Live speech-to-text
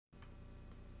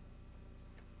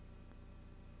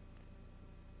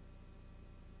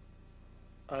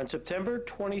On September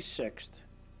 26th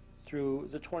through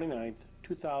the 29th,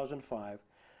 2005,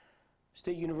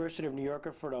 State University of New York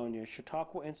at Fredonia,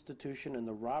 Chautauqua Institution, and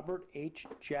the Robert H.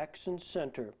 Jackson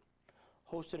Center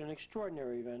hosted an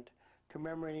extraordinary event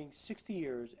commemorating 60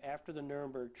 years after the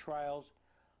Nuremberg trials,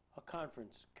 a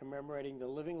conference commemorating the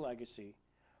living legacy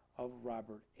of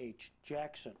Robert H.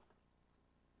 Jackson.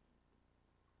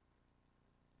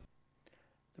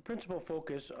 The principal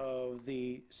focus of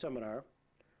the seminar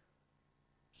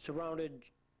surrounded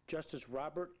Justice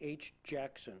Robert H.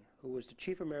 Jackson, who was the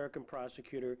chief American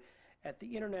prosecutor at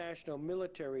the International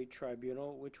Military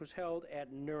Tribunal, which was held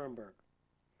at Nuremberg.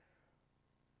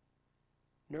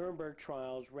 Nuremberg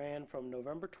trials ran from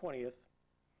November 20th,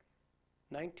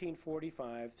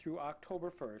 1945 through October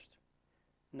 1st,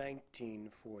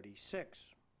 1946.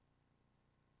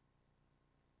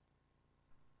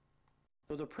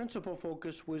 Though the principal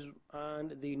focus was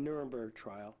on the Nuremberg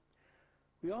trial,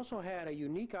 we also had a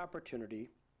unique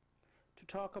opportunity to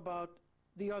talk about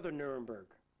the other Nuremberg,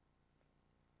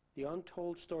 the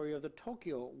untold story of the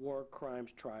Tokyo war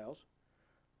crimes trials,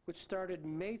 which started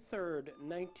May 3rd,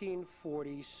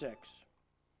 1946.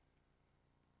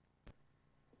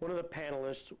 One of the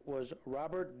panelists was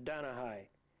Robert Donihi,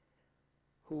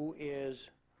 who is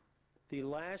the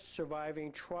last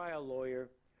surviving trial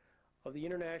lawyer of the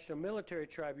International Military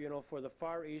Tribunal for the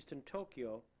Far East in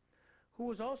Tokyo, who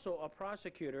was also a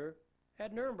prosecutor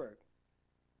at Nuremberg,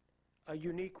 a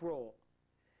unique role.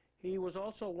 He was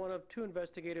also one of two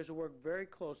investigators who worked very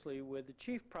closely with the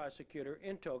chief prosecutor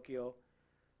in Tokyo,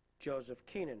 Joseph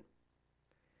Keenan.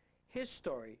 His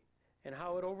story and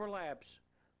how it overlaps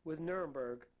with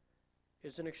Nuremberg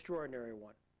is an extraordinary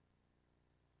one.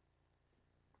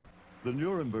 The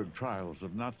Nuremberg trials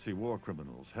of Nazi war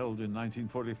criminals held in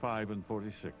 1945 and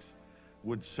 46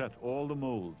 would set all the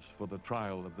molds for the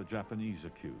trial of the Japanese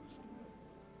accused.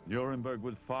 Nuremberg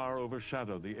would far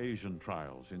overshadow the Asian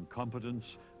trials in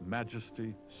competence,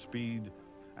 majesty, speed,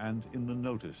 and in the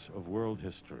notice of world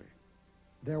history.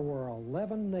 There were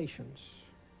 11 nations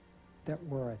that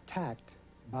were attacked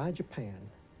by Japan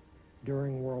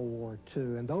during World War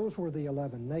II, and those were the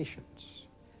 11 nations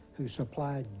who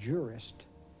supplied jurists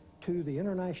to the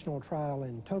international trial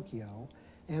in Tokyo,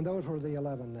 and those were the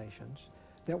 11 nations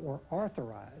that were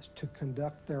authorized to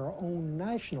conduct their own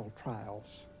national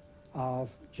trials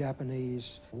of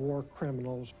Japanese war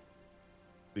criminals.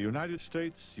 The United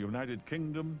States, United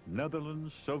Kingdom,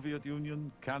 Netherlands, Soviet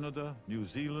Union, Canada, New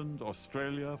Zealand,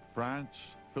 Australia,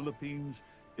 France, Philippines,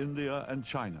 India, and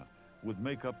China would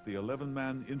make up the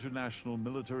 11-man International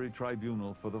Military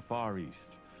Tribunal for the Far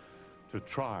East to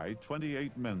try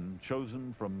 28 men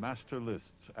chosen from master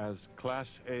lists as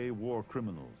Class A war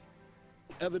criminals.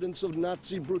 Evidence of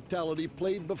Nazi brutality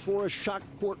played before a shock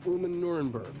courtroom in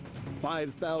Nuremberg.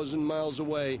 5,000 miles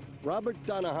away, Robert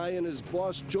Donihi and his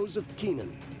boss Joseph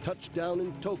Keenan touched down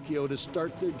in Tokyo to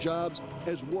start their jobs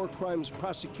as war crimes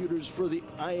prosecutors for the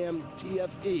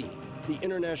IMTFE, the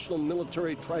International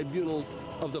Military Tribunal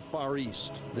of the Far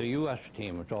East. The U.S.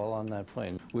 team was all on that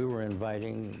plane. We were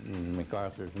inviting, in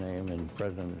MacArthur's name and the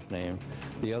President's name,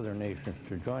 the other nations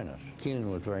to join us. Keenan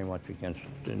was very much against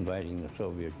inviting the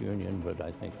Soviet Union, but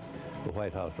I think the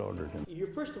White House ordered him.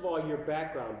 First of all, your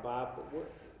background, Bob.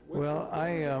 Well,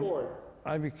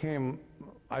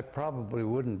 I probably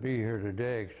wouldn't be here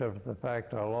today except for the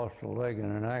fact I lost a leg in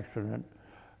an accident,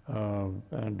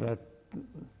 and that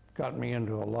got me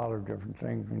into a lot of different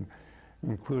things,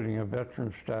 including a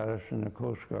veteran status in the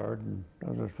Coast Guard and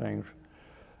other things.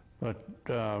 But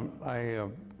I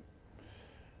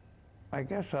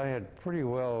guess I had pretty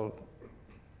well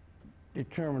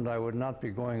determined I would not be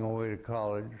going away to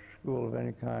college, school of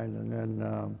any kind, and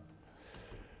then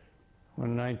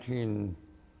when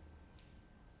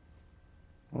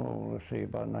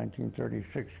about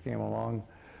 1936 came along,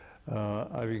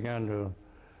 I began to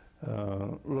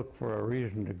look for a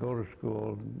reason to go to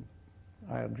school.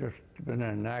 I had just been in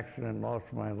an accident,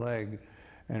 lost my leg,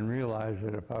 and realized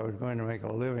that if I was going to make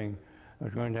a living, I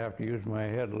was going to have to use my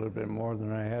head a little bit more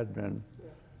than I had been.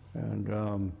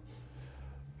 And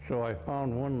so I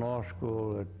found one law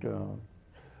school that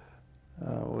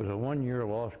was a one-year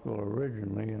law school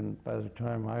originally, and by the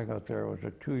time I got there, it was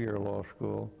a two-year law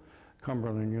school,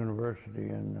 Cumberland University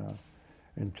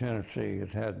in Tennessee. It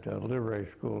had a literary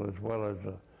school as well as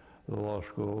the law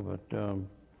school, but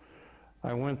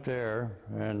I went there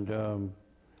and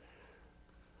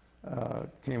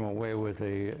came away with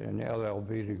an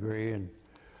LLB degree, and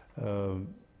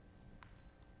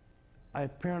I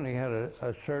apparently had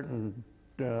a certain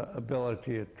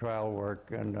ability at trial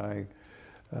work, and I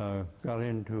got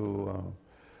into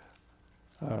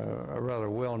a rather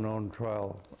well-known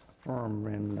trial firm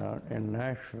in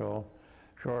Nashville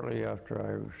shortly after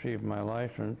I received my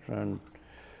license,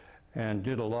 and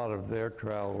did a lot of their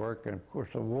trial work. And of course,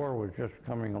 the war was just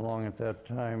coming along at that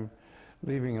time,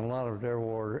 leaving a lot of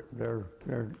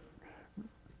their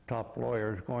top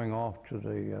lawyers going off to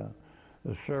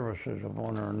the services of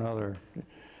one or another.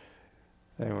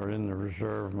 They were in the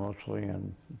reserve mostly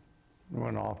and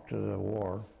went off to the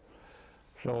war.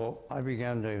 So I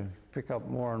began to pick up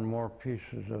more and more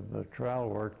pieces of the trial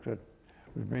work that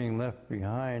was being left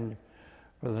behind.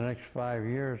 For the next 5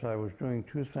 years, I was doing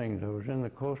two things. I was in the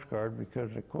Coast Guard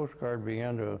because the Coast Guard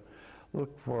began to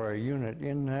look for a unit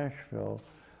in Nashville,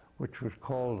 which was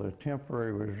called a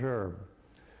temporary reserve.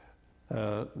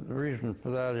 The reason for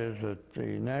that is that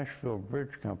the Nashville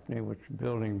Bridge Company, which is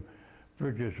building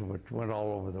bridges which went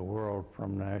all over the world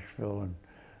from Nashville and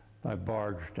by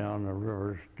barge down the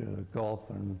rivers to the Gulf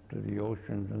and to the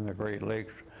oceans and the Great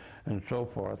Lakes and so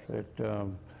forth, it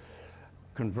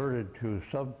converted to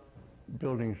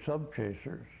building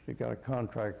sub-chasers. They got a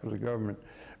contract with the government,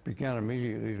 began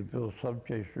immediately to build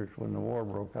sub-chasers when the war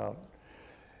broke out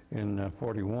in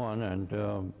 41,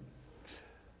 and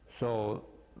so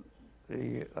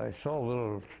I saw a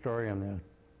little story in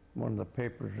one of the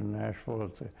papers in Nashville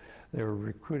that they were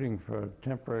recruiting for a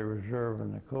temporary reserve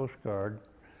in the Coast Guard,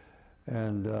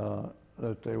 and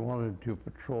that they wanted to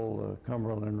patrol the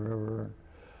Cumberland River.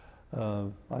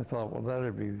 I thought, well,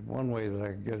 that'd be one way that I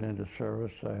could get into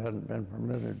service. I hadn't been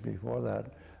permitted before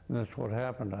that, and that's what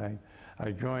happened.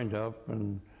 I joined up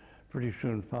and pretty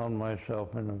soon found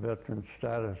myself in a veteran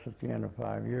status at the end of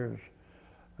 5 years,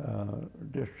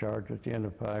 discharged at the end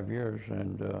of 5 years,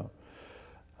 and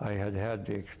I had had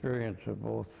the experience of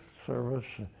both service,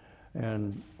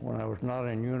 and when I was not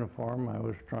in uniform, I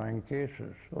was trying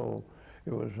cases. So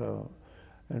it was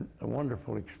a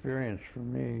wonderful experience for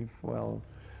me. Well,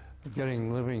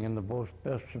 living in the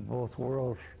best of both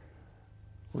worlds,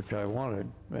 which I wanted.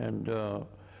 And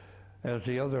as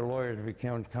the other lawyers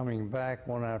began coming back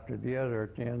one after the other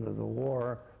at the end of the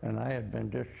war, and I had been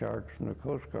discharged from the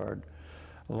Coast Guard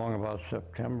along about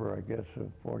September, I guess,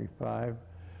 of 45,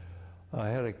 I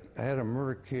had a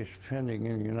murder case pending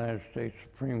in the United States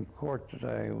Supreme Court that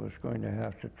I was going to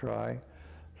have to try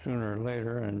sooner or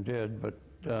later, and did, but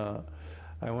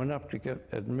I went up to get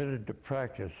admitted to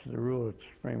practice. The rule at the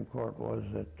Supreme Court was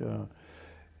that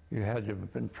you had to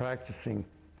have been practicing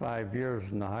 5 years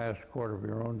in the highest court of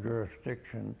your own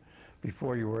jurisdiction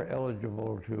before you were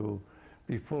eligible to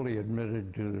be fully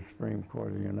admitted to the Supreme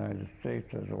Court of the United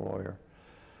States as a lawyer.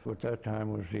 At that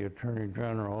time was the Attorney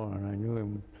General, and I knew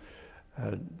him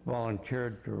had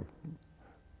volunteered to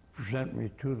present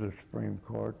me to the Supreme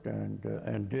Court,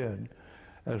 and did.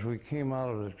 As we came out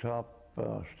of the top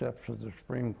steps of the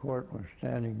Supreme Court, was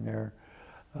standing there.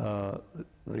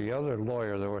 The other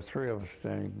lawyer, there were three of us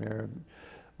standing there,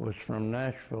 was from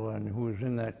Nashville and who was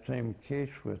in that same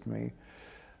case with me.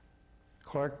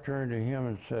 Clark turned to him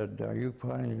and said, "Are you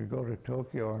planning to go to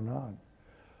Tokyo or not?"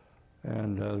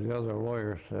 And the other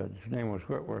lawyer said, his name was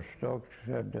Whitworth Stokes,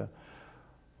 said,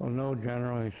 "Well, no,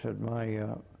 General." He said,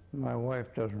 my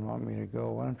wife doesn't want me to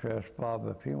go. Why don't you ask Bob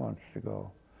if he wants to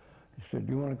go?" He said,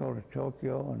 "Do you want to go to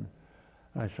Tokyo?" And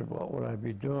I said, "What would I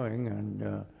be doing?"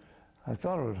 And I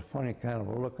thought it was a funny kind of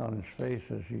a look on his face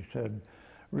as he said,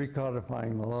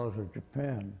 "Recodifying the laws of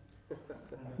Japan."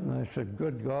 And I said,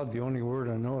 "Good God, the only word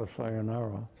I know is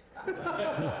sayonara."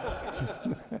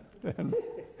 And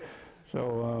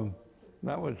so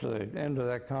that was the end of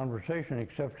that conversation,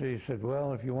 except that he said,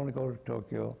 "Well, if you want to go to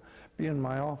Tokyo, be in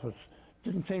my office."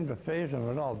 Didn't seem to faze him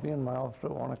at all. Be in my office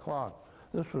at 1 o'clock.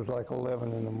 This was like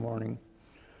 11 in the morning.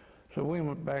 So we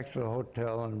went back to the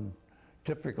hotel, and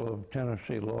typical of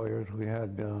Tennessee lawyers, we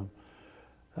had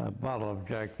a bottle of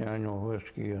Jack Daniel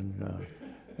whiskey and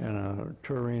a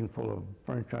tureen full of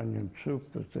French onion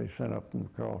soup that they sent up from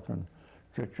Carlton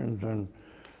kitchens. And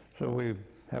so we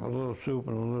have a little soup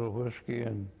and a little whiskey,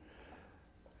 and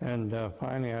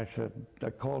finally I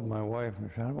called my wife and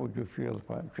said, "How would you feel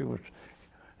if she was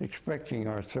expecting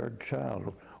our third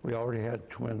child?" We already had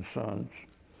twin sons,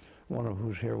 one of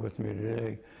who's here with me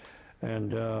today.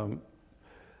 And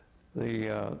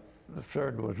the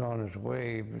third was on his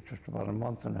way, just about a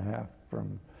month and a half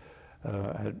from,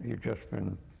 he'd just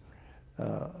been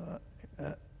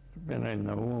in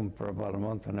the womb for about a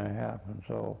month and a half. And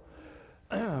so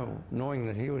knowing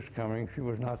that he was coming, she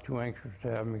was not too anxious to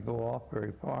have me go off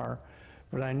very far.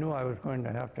 But I knew I was going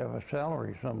to have a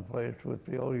salary someplace with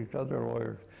all these other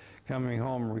lawyers coming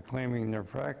home, reclaiming their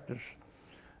practice.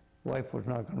 Life was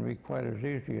not going to be quite as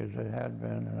easy as it had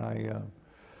been. And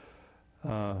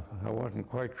I wasn't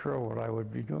quite sure what I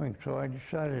would be doing, so I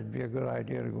decided it'd be a good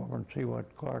idea to go over and see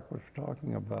what Clark was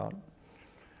talking about.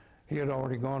 He had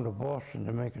already gone to Boston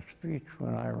to make a speech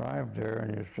when I arrived there,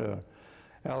 and his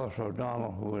Alice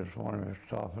O'Donnell, who was one of his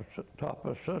top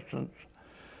assistants,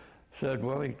 said,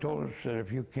 well, he told us that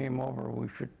if you came over, we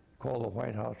should call the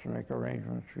White House and make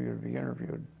arrangements for you to be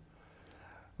interviewed.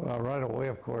 Well, right away,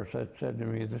 of course, that said to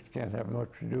me, this can't have much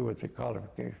to do with the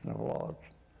codification of laws.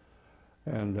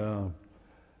 And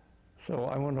so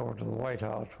I went over to the White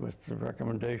House with the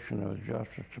recommendation of the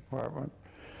Justice Department.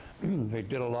 They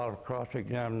did a lot of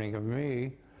cross-examining of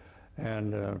me,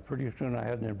 and pretty soon I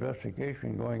had an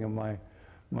investigation going in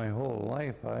my whole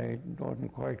life. I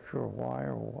wasn't quite sure why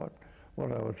or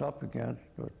what I was up against,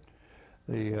 but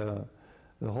the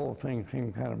whole thing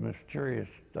seemed kind of mysterious.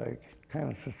 I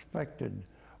kind of suspected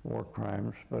war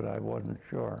crimes, but I wasn't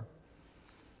sure.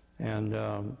 And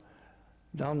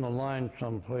down the line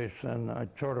someplace, and I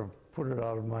sort of put it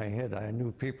out of my head. I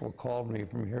knew people called me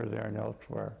from here, there, and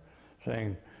elsewhere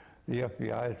saying, the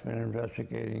FBI's been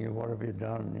investigating you, what have you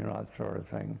done, you know, that sort of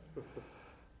thing.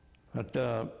 But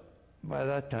by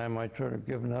that time, I'd sort of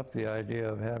given up the idea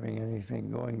of having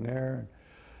anything going there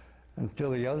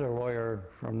until the other lawyer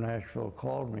from Nashville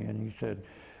called me, and he said,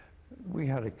 we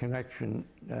had a connection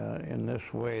in this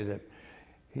way that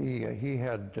he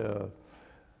had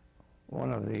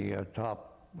one of the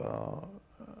top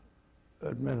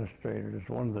administrators,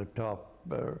 one of the top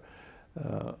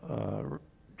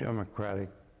Democratic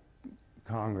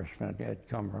congressmen had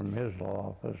come from his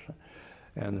law office,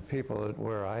 and the people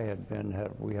where I had been,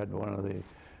 we had one of the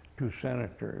two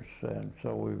senators, and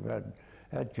so we've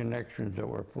had connections that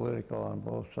were political on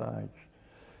both sides.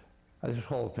 This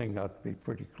whole thing got to be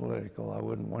pretty political. I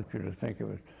wouldn't want you to think it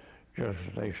was just,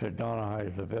 they said Donihi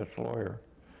is the best lawyer,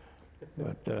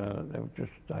 but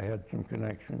I had some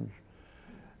connections,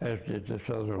 as did this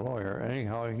other lawyer.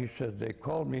 Anyhow, he said, they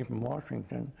called me from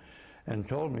Washington and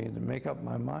told me to make up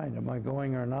my mind, am I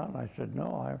going or not? And I said,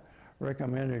 no, I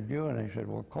recommended you. And they said,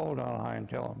 well, call Donihi and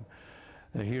tell him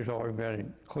that he's already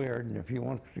been cleared, and if he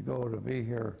wants to go to be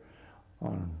here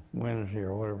on Wednesday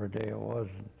or whatever day it was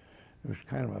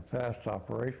kind of a fast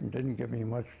operation, didn't give me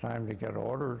much time to get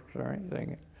orders or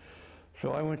anything.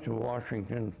 So I went to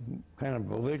Washington kind of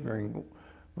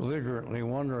belligerently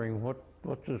wondering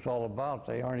what's this all about?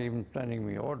 They aren't even sending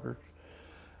me orders.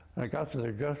 And I got to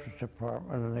the Justice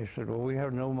Department and they said, well, we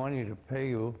have no money to pay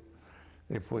you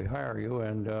if we hire you,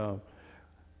 and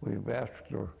we've asked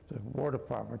the War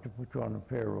Department to put you on the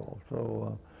payroll.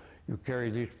 So you carry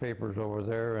these papers over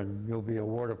there and you'll be a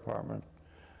War Department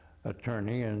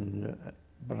attorney,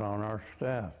 but on our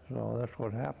staff. So that's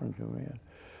what happened to me.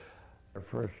 Our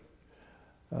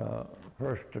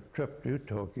first trip to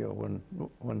Tokyo,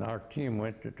 when our team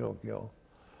went to Tokyo,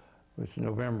 was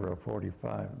November of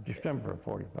 '45, December of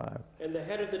 '45. And the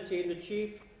head of the team, the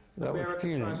chief? That was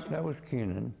Keenan. That was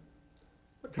Keenan.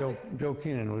 Joe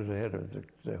Keenan was the head of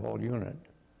the whole unit.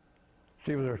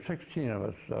 See, there were 16 of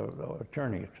us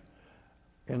attorneys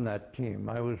in that team.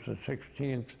 I was the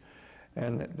 16th,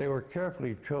 and they were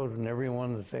carefully chosen, every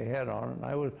one that they had on. And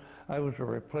I was a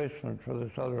replacement for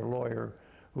this other lawyer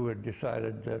who had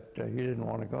decided that he didn't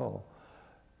want to go.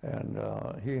 And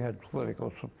he had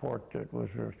political support that was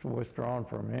withdrawn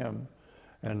from him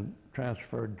and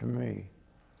transferred to me.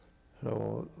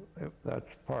 So that's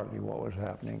partly what was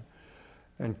happening.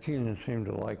 And Keenan seemed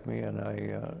to like me, and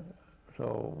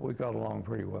so we got along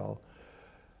pretty well.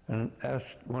 And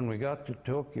when we got to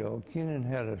Tokyo, Keenan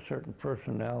had a certain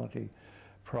personality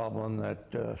problem that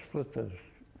split the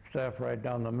staff right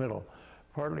down the middle,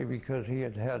 partly because he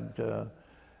had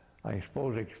I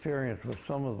suppose, experience with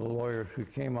some of the lawyers who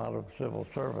came out of civil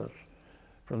service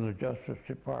from the Justice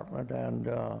Department, and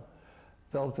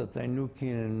felt that they knew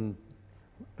Keenan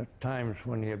at times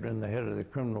when he had been the head of the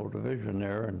criminal division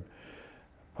there, and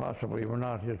possibly were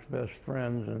not his best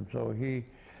friends, and so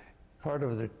part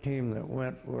of the team that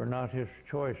went were not his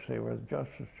choice, they were the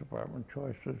Justice Department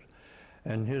choices,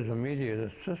 and his immediate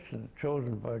assistant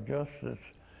chosen by Justice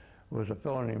was a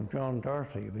fellow named John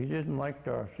Darcy. He didn't like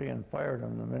Darcy and fired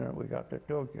him the minute we got to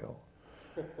Tokyo.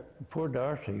 Poor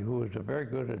Darcy, who was a very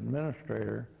good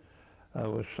administrator,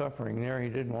 was suffering there. He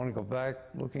didn't want to go back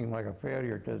looking like a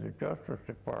failure to the Justice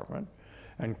Department,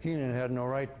 and Keenan had no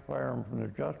right to fire him from the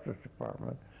Justice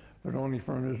Department, but only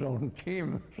from his own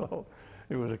team. So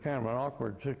it was a kind of an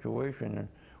awkward situation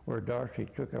where Darcy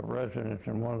took up residence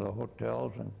in one of the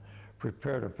hotels and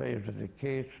prepared a phase of the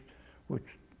case, which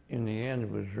in the end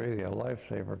was really a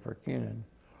lifesaver for Keenan.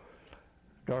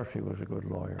 Darcy was a good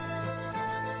lawyer.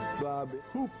 Bob,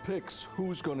 who picks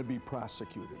who's going to be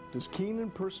prosecuted? Does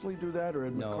Keenan personally do that, or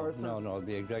MacArthur? No,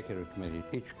 the executive committee.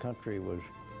 Each country was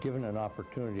given an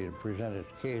opportunity to present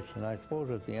its case, and I suppose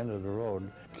at the end of the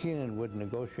road, Keenan would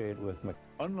negotiate with MacArthur.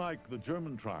 Unlike the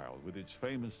German trial, with its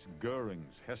famous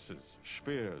Goerings, Hesses,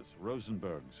 Speers,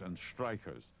 Rosenbergs, and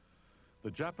Streichers, the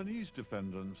Japanese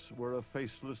defendants were a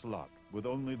faceless lot, with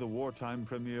only the wartime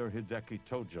premier Hideki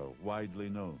Tojo widely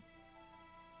known.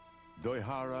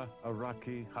 Doihara,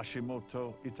 Araki,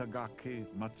 Hashimoto, Itagaki,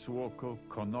 Matsuoka,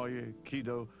 Konoye,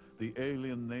 Kido, the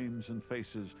alien names and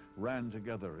faces ran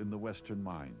together in the Western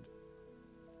mind.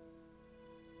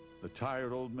 The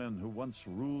tired old men who once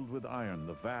ruled with iron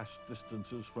the vast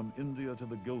distances from India to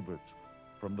the Gilberts,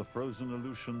 from the frozen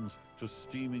Aleutians to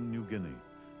steaming New Guinea,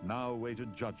 now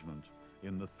awaited judgment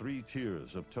in the 3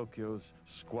 tiers of Tokyo's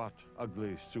squat,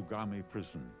 ugly Sugami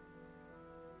prison.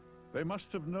 They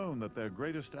must have known that their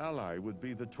greatest ally would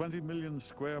be the 20 million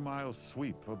square mile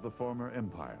sweep of the former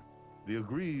empire. The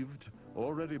aggrieved,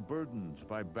 already burdened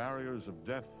by barriers of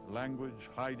death, language,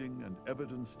 hiding, and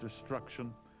evidence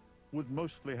destruction, would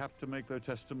mostly have to make their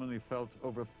testimony felt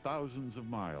over thousands of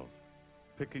miles,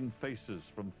 picking faces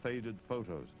from faded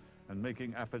photos and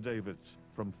making affidavits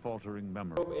from faltering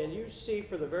memory. And you see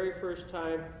for the very first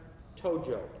time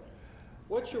Tojo.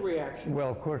 What's your reaction? Well,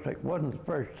 of course, it wasn't the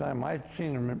first time. I'd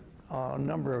seen him on a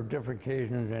number of different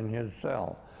occasions in his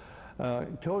cell.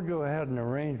 Tojo had an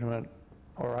arrangement,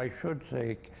 or I should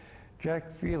say,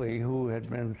 Jack Feely, who had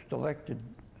been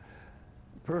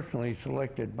personally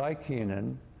selected by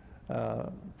Keenan,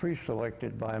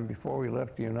 pre-selected by him before we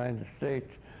left the United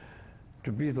States,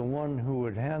 to be the one who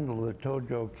would handle the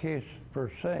Tojo case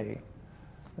per se.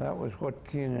 That was what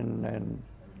Keenan and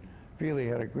Feely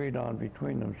had agreed on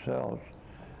between themselves.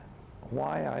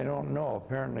 Why, I don't know.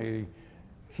 Apparently,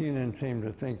 Keenan seemed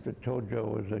to think that Tojo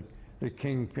was the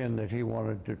kingpin that he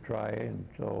wanted to try, and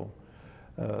so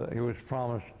he was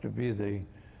promised to be the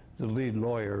lead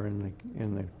lawyer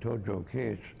in the Tojo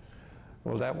case.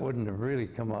 Well, that wouldn't have really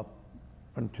come up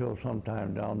until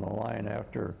sometime down the line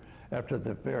after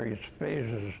the various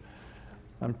phases.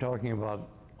 I'm talking about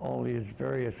all these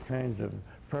various kinds of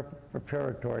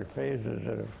preparatory phases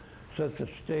that have set the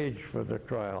stage for the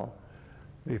trial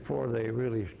before they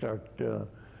really start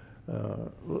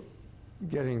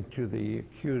getting to the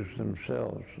accused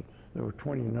themselves. There were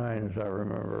 29, as I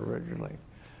remember originally.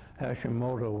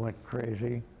 Hashimoto went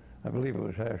crazy. I believe it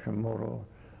was Hashimoto,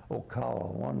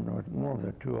 Okawa, one of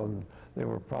the two of them. They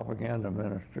were propaganda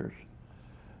ministers.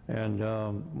 And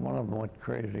one of them went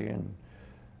crazy,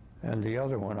 and the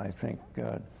other one, I think,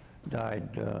 died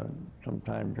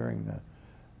sometime during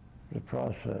the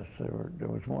process. There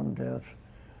was one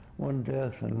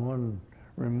death and one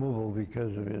removal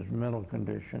because of his mental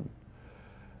condition.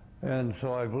 And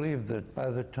so I believe that by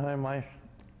the time I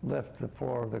left the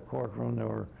floor of the courtroom, there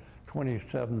were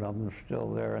 27 of them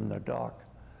still there in the dock.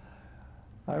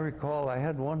 I recall I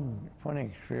had one funny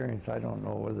experience. I don't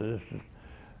know whether this is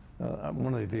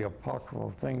one of the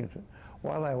apocryphal things.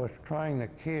 While I was trying the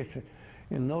case,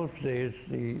 in those days,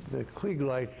 the Klieg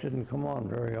lights didn't come on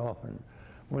very often.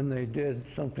 When they did,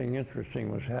 something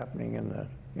interesting was happening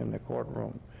in the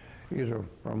courtroom, either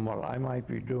from what I might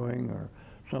be doing or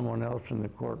someone else in the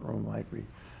courtroom might be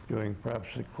doing. Perhaps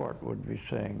the court would be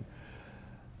saying.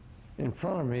 In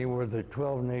front of me were the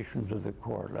 12 nations of the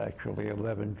court, actually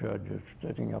 11 judges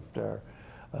sitting up there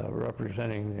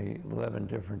representing the 11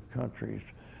 different countries,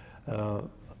 a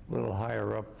little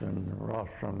higher up than the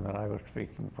rostrum that I was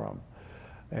speaking from.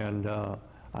 And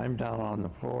I'm down on the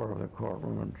floor of the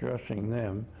courtroom addressing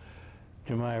them.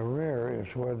 To my rear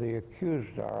is where the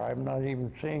accused are. I'm not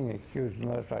even seeing the accused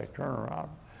unless I turn around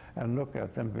and look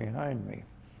at them behind me.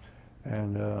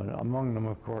 And among them,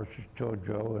 of course, is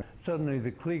Tojo. Suddenly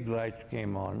the Klieg lights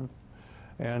came on,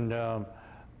 and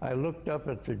I looked up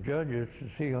at the judges to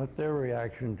see what their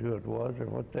reaction to it was or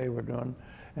what they were doing,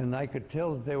 and I could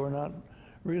tell that they were not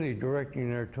really directing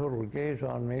their total gaze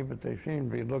on me, but they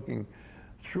seemed to be looking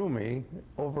through me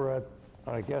over at,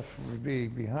 I guess, would be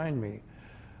behind me.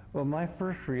 Well, my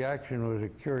first reaction was a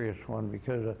curious one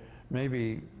because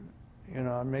maybe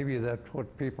that's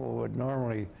what people would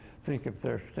normally think if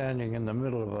they're standing in the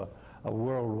middle of a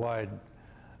worldwide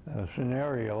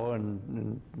scenario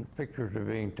and pictures are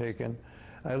being taken.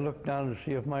 I looked down to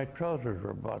see if my trousers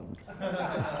were buttoned.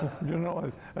 You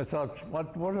know, I thought,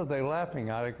 what are they laughing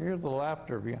at? I could hear the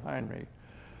laughter behind me.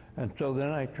 And so then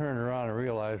I turned around and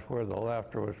realized where the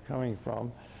laughter was coming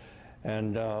from.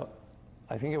 And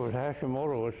I think it was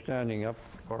Hashimoto was standing up,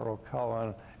 or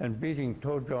Okawa, and beating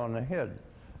Tojo on the head.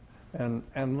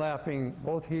 And laughing,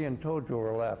 both he and Tojo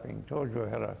were laughing. Tojo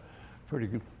had a pretty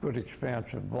good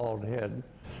expansive bald head.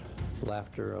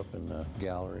 laughter up in the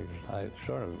galleries. I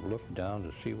sort of looked down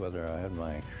to see whether I had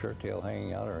my shirt tail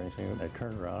hanging out or anything, and I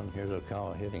turned around, and here's a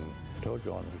cow hitting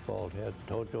Tojo on his bald head.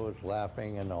 Tojo was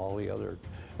laughing, and all the other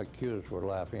accused were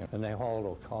laughing, and they hauled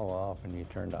O'Connell off, and he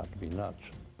turned out to be nuts.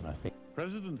 And I think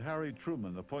President Harry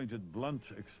Truman appointed blunt,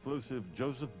 explosive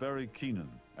Joseph Barry Keenan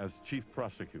as chief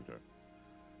prosecutor.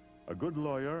 A good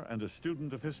lawyer and a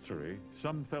student of history,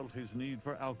 some felt his need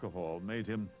for alcohol made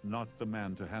him not the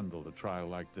man to handle a trial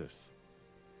like this.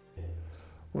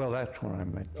 Well, that's when I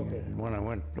met Keenan. When I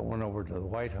went over to the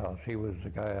White House, he was the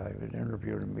guy I had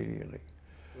interviewed immediately.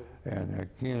 And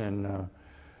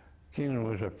Keenan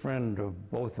was a friend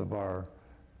of both of our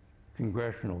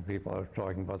congressional people. I was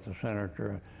talking about the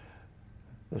senator.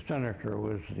 The senator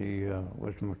was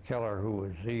McKellar, who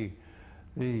was the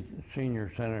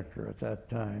senior senator at that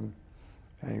time,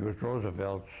 and he was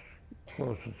Roosevelt's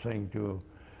closest thing to,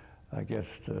 I guess,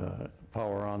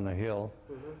 power on the Hill.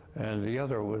 And the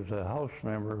other was a House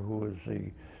member who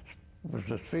was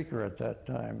the speaker at that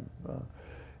time.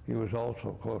 He was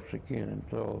also close to Keenan.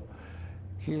 So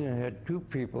Keenan had two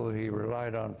people he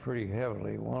relied on pretty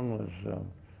heavily. One was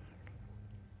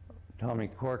Tommy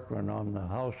Corcoran on the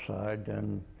House side,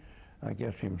 and I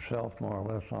guess himself more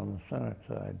or less on the Senate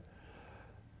side,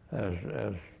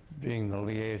 as being the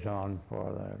liaison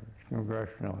for the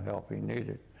congressional help he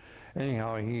needed.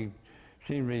 Anyhow, he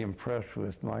seemed to be impressed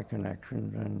with my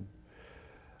connections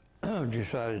and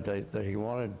decided that he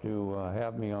wanted to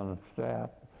have me on the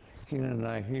staff. Keenan and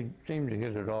I, he seemed to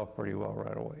hit it off pretty well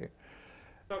right away.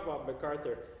 Talk about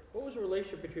MacArthur. What was the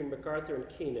relationship between MacArthur and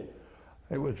Keenan?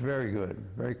 It was very good,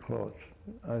 very close.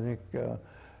 I think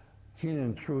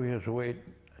Keenan threw his weight.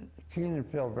 Keenan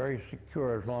felt very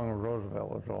secure as long as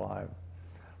Roosevelt was alive,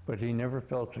 but he never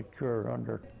felt secure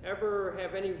under. Ever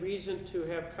have any reason to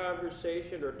have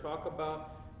conversation or talk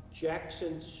about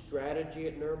Jackson's strategy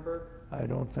at Nuremberg? I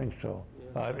don't think so.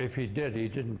 Yeah. If he did, he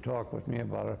didn't talk with me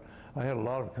about it. I had a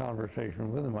lot of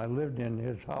conversation with him. I lived in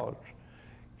his house.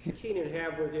 Keenan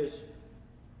have with his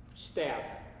staff?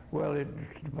 Well, it's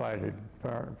divided.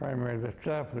 Primarily, the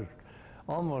staff was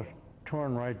almost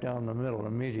torn right down the middle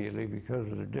immediately because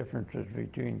of the differences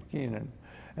between Keenan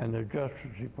and the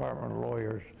Justice Department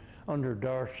lawyers under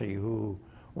Darcy, who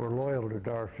were loyal to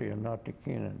Darcy and not to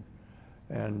Keenan.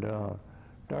 And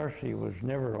Darcy was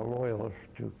never a loyalist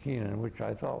to Keenan, which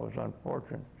I thought was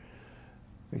unfortunate,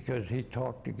 because he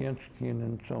talked against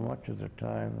Keenan so much of the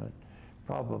time that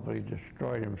probably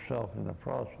destroyed himself in the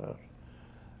process.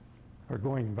 Or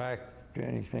going back to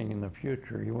anything in the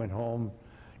future, he went home.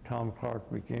 Tom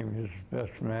Clark became his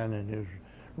best man in his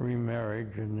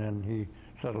remarriage, and then he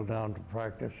settled down to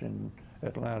practice in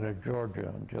Atlanta,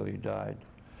 Georgia, until he died.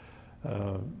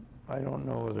 I don't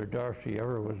know whether Darcy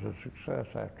ever was a success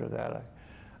after that.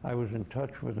 I was in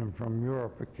touch with him from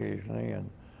Europe occasionally, and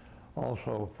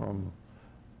also from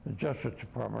the Justice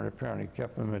Department apparently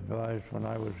kept him advised when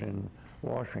I was in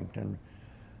Washington.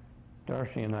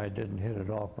 Darcy and I didn't hit it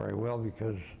off very well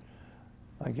because,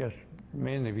 I guess,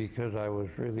 mainly because I was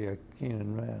really a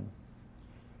Keenan man.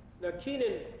 Now,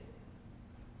 Keenan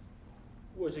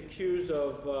was accused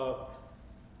of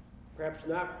perhaps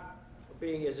not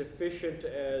being as efficient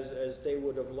as they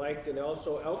would have liked, and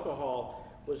also alcohol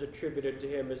was attributed to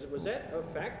him. Was that a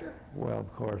factor? Well,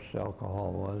 of course,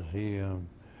 alcohol was. He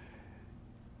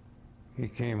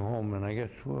came home, and I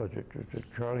guess, was it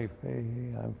Charlie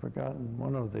Fahey? I've forgotten.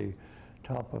 One of the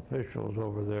top officials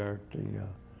over there at the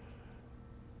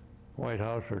White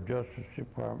House or Justice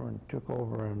Department took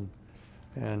over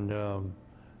and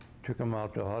took him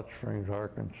out to Hot Springs,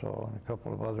 Arkansas, and a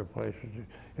couple of other places to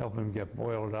help him get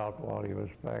boiled out while he was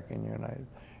back in the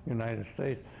United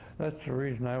States. That's the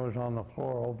reason I was on the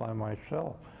floor all by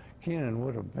myself. Keenan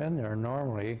would have been there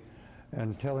normally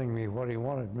and telling me what he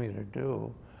wanted me to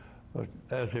do. But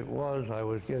as it was, I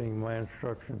was getting my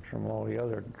instructions from all the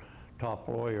other top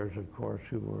lawyers, of course,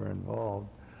 who were involved.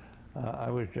 I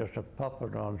was just a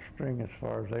puppet on string as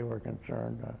far as they were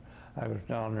concerned. I was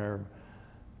down there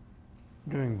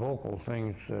doing vocal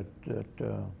things that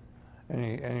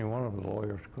any one of the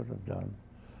lawyers could have done.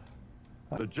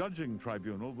 The judging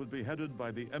tribunal would be headed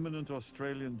by the eminent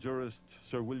Australian jurist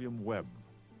Sir William Webb.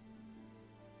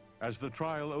 As the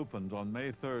trial opened on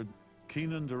May 3rd,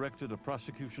 Keenan directed a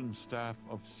prosecution staff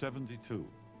of 72.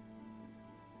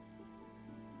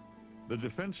 The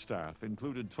defense staff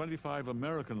included 25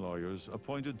 American lawyers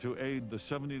appointed to aid the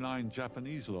 79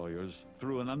 Japanese lawyers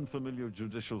through an unfamiliar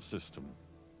judicial system.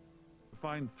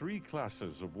 Find three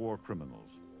classes of war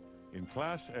criminals. In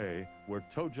Class A were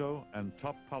Tojo and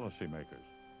top policymakers.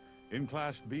 In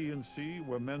Class B and C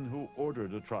were men who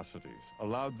ordered atrocities,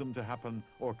 allowed them to happen,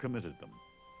 or committed them.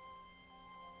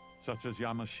 such as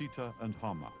Yamashita and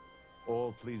Hama.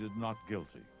 All pleaded not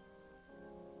guilty.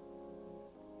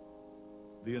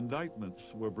 The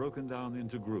indictments were broken down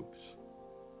into groups.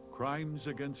 Crimes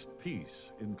against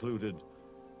peace included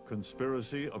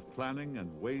conspiracy of planning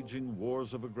and waging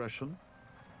wars of aggression,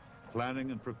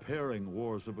 planning and preparing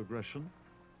wars of aggression,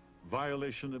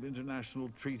 violation of international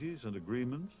treaties and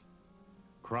agreements,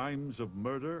 crimes of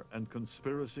murder and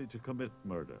conspiracy to commit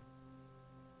murder.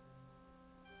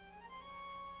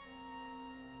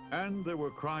 And there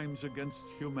were crimes against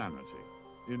humanity,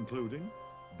 including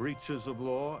breaches of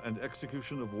law and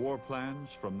execution of war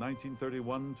plans from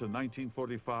 1931 to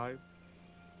 1945,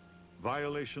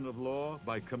 violation of law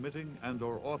by committing and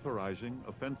or authorizing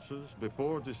offenses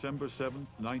before December 7,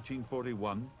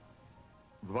 1941,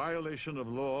 violation of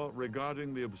law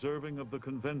regarding the observing of the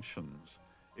conventions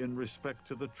in respect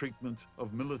to the treatment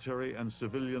of military and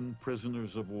civilian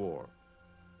prisoners of war.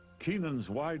 Keenan's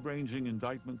wide-ranging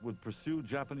indictment would pursue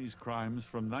Japanese crimes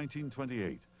from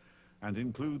 1928 and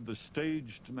include the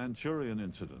staged Manchurian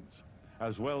incidents,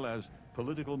 as well as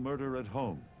political murder at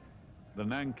home, the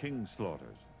Nanking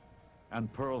slaughters,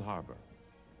 and Pearl Harbor.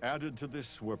 Added to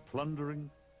this were plundering,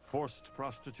 forced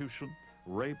prostitution,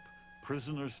 rape,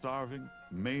 prisoner starving,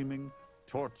 maiming,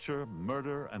 torture,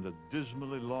 murder, and a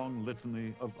dismally long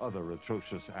litany of other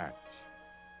atrocious acts.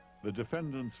 The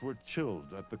defendants were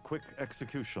chilled at the quick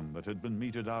execution that had been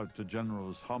meted out to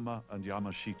Generals Hama and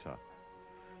Yamashita.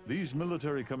 These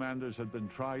military commanders had been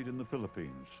tried in the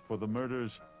Philippines for the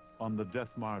murders on the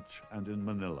Death March and in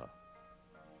Manila.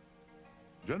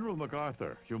 General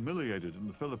MacArthur, humiliated in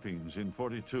the Philippines in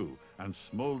 '42 and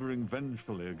smoldering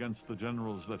vengefully against the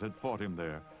generals that had fought him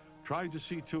there, tried to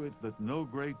see to it that no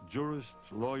great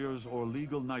jurists, lawyers, or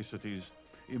legal niceties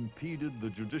impeded the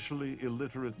judicially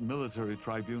illiterate military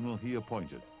tribunal he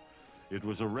appointed. It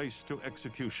was a race to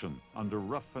execution under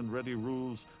rough and ready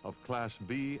rules of Class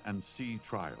B and C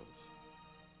trials.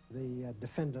 The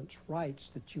defendant's rights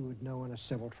that you would know in a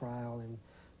civil trial in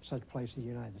such a place as the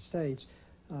United States,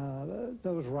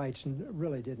 those rights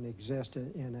really didn't exist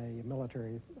in a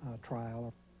military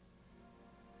trial.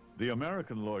 The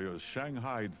American lawyers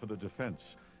shanghaied for the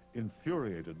defense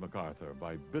infuriated MacArthur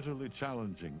by bitterly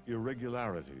challenging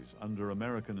irregularities under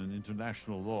American and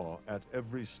international law at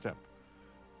every step.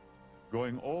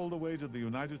 Going all the way to the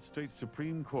United States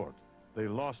Supreme Court, they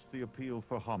lost the appeal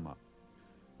for Hama.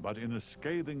 But in a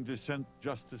scathing dissent,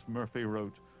 Justice Murphy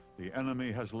wrote, "The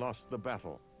enemy has lost the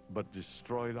battle, but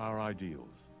destroyed our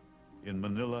ideals." In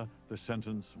Manila, the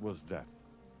sentence was death.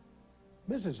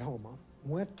 Mrs. Homa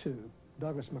went to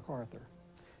Douglas MacArthur,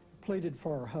 pleaded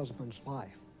for her husband's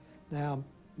life. Now,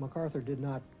 MacArthur did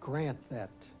not grant that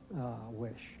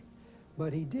wish,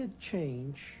 but he did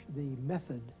change the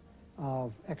method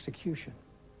of execution.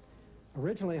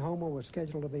 Originally, Homa was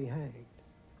scheduled to be hanged,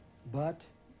 but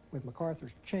with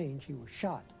MacArthur's change, he was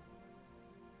shot.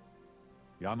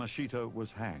 Yamashita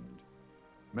was hanged.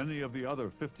 Many of the other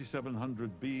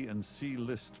 5,700 B and C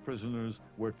list prisoners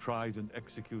were tried and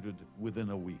executed within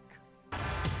a week.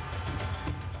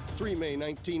 3 May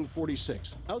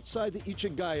 1946. Outside the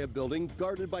Ichigaya building,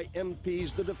 guarded by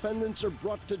MPs, the defendants are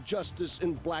brought to justice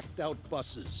in blacked-out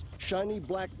buses. Shiny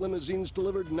black limousines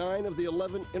delivered 9 of the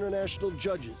 11 international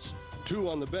judges. 2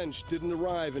 on the bench didn't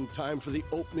arrive in time for the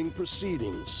opening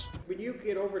proceedings. When you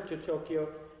get over to Tokyo,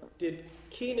 did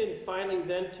Keenan finally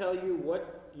then tell you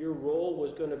what your role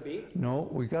was going to be? No,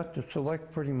 we got to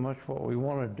select pretty much what we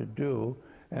wanted to do,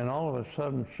 and all of a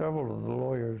sudden several of the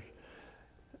lawyers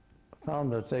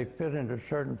found that they fit into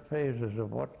certain phases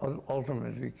of what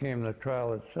ultimately became the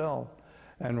trial itself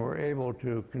and were able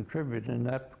to contribute in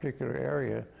that particular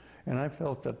area. And I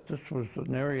felt that this was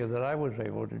an area that I was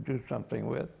able to do something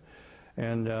with.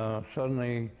 And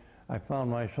suddenly I found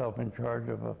myself in charge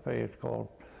of a phase called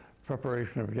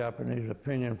Preparation of Japanese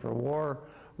Opinion for War,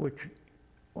 which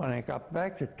when I got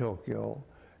back to Tokyo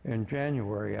in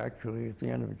January, actually at the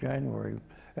end of January,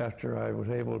 after I was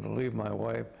able to leave my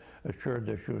wife, assured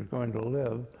that she was going to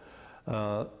live.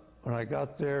 When I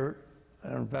got there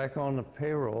and back on the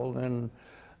payroll, then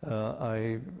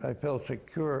I felt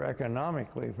secure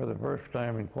economically for the first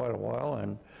time in quite a while,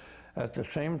 and at the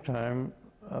same time,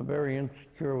 very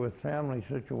insecure with family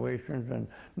situations and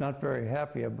not very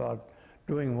happy about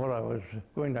doing what I was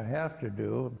going to have to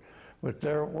do. But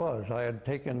there it was. I had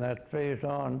taken that phase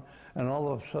on, and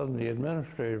all of a sudden the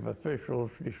administrative officials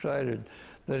decided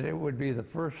that it would be the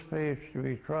first phase to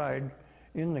be tried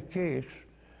in the case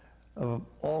of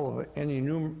all of any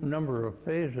number of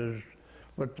phases,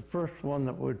 but the first one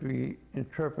that would be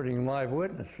interpreting live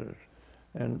witnesses,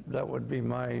 and that would be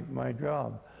my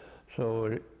job.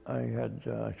 So I had,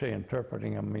 I say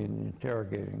interpreting, I mean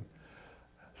interrogating.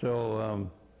 So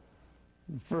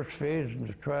the first phase in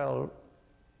the trial,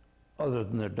 other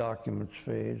than the documents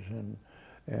phase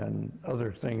and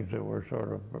other things that were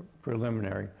sort of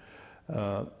preliminary,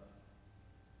 I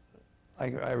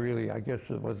guess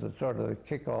it was a sort of the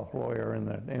kickoff lawyer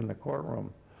in the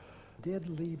courtroom. Did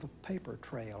leave a paper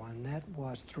trail, and that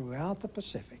was throughout the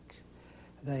Pacific.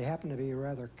 They happened to be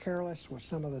rather careless with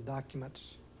some of the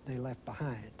documents they left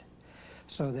behind,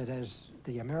 so that as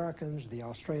the Americans, the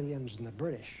Australians, and the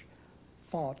British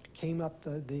came up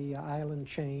the island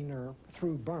chain or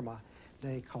through Burma,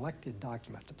 they collected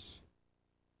documents.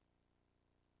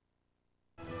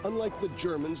 Unlike the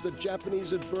Germans, the Japanese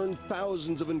had burned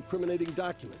thousands of incriminating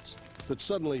documents. But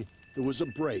suddenly, there was a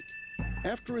break.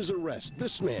 After his arrest,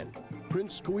 this man,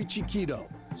 Prince Koichi Kido,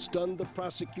 stunned the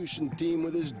prosecution team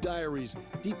with his diaries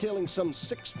detailing some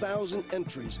 6,000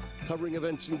 entries covering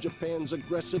events in Japan's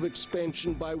aggressive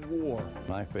expansion by war.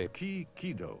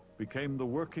 Kido became the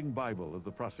working Bible of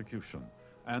the prosecution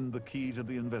and the key to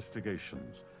the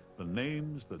investigations. The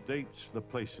names, the dates, the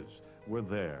places were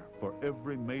there for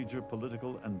every major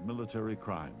political and military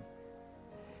crime.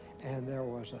 And there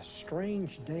was a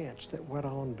strange dance that went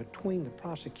on between the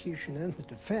prosecution and the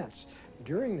defense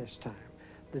during this time.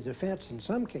 The defense, in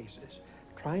some cases,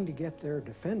 trying to get their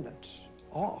defendants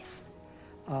off,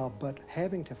 but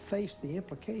having to face the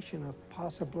implication of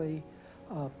possibly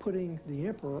putting the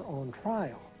emperor on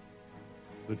trial.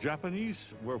 The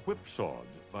Japanese were whipsawed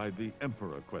by the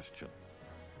emperor question.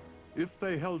 If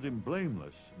they held him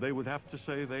blameless, they would have to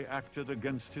say they acted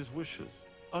against his wishes.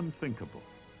 Unthinkable.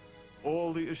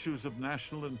 All the issues of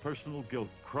national and personal guilt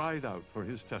cried out for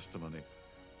his testimony,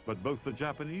 but both the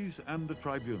Japanese and the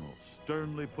tribunal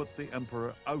sternly put the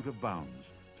emperor out of bounds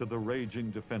to the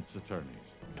raging defense attorneys.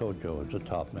 Tojo was the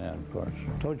top man, of course.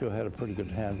 Tojo had a pretty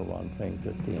good handle on things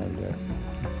at the end there.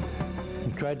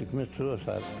 He tried to commit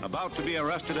suicide. About to be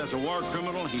arrested as a war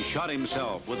criminal, he shot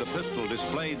himself with a pistol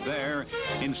displayed there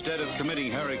instead of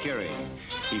committing harakiri.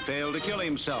 He failed to kill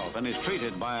himself and is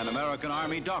treated by an American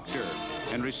Army doctor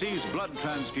and receives blood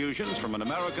transfusions from an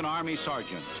American Army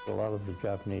sergeant. A lot of the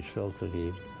Japanese felt that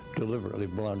he deliberately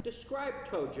blunted. Describe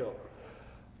Tojo.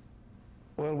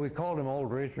 Well, we called him Old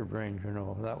Razor Brains, you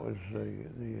know. That was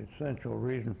the essential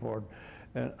reason for it.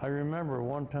 And I remember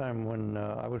one time when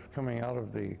I was coming out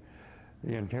of the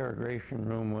interrogation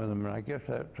room with him, and I guess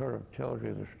that sort of tells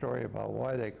you the story about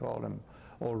why they called him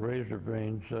Old Razor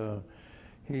Brains.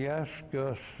 He asked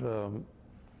us,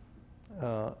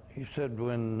 he said,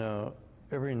 when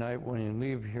every night when you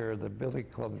leave here, the billy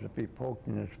clubs would be poked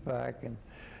in his back,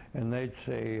 and they'd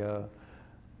say,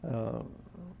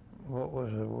 what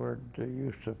was the word they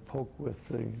used to poke with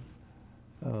the,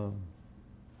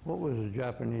 what was the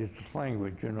Japanese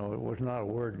language, you know, it was not a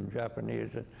word in Japanese.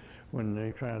 When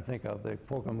they're trying to think of, they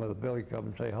poke him with a billy club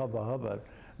and say, hubba, hubba.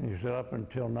 And he said, up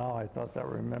until now, I thought that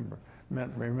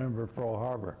meant remember Pearl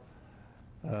Harbor,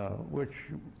 which,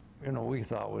 you know, we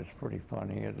thought was pretty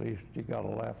funny. At least he got a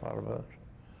laugh out of us.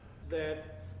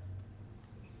 That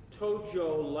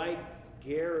Tojo, like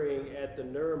Goering at the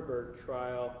Nuremberg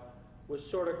trial, was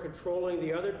sort of controlling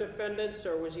the other defendants,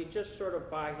 or was he just sort of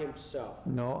by himself?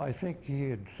 No, I think he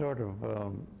had sort of,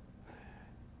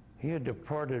 he had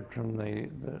departed from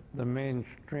the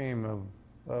mainstream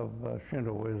of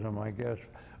Shintoism, I guess,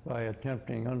 by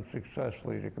attempting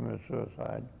unsuccessfully to commit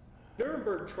suicide.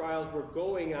 Nuremberg trials were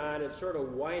going on and sort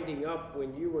of winding up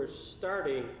when you were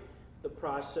starting the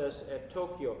process at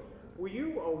Tokyo. Were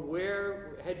you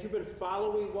aware, had you been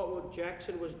following what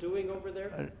Jackson was doing over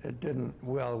there? It didn't,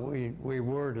 well, we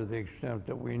were to the extent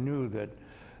that we knew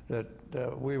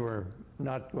that we were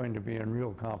not going to be in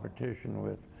real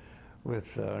competition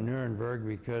with Nuremberg,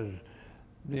 because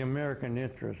the American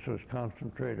interest was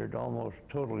concentrated almost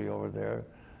totally over there.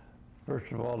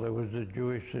 First of all, there was the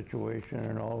Jewish situation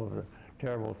and all of the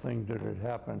terrible things that had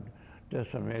happened,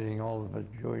 decimating all of the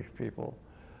Jewish people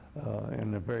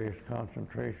in the various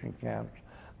concentration camps.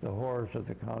 The horrors of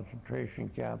the concentration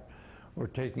camp were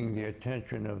taking the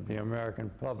attention of the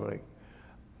American public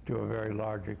to a very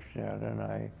large extent, and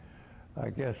I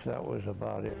guess that was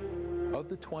about it. Of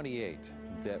the 28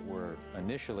 that were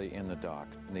initially in the dock,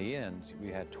 in the end, we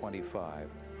had 25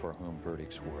 for whom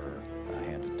verdicts were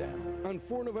handed down. On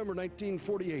 4 November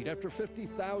 1948, after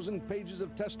 50,000 pages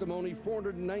of testimony,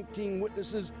 419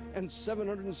 witnesses, and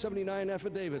 779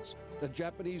 affidavits, the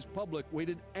Japanese public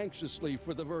waited anxiously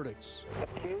for the verdicts.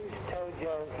 Accused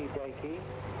Tojo Hideki,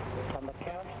 on the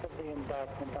counts of the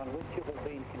indictment on which you have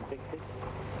been convicted,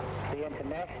 the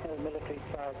International Military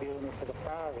Tribunal for the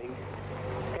Far East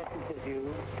sentences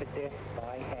you to death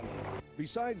by hanging.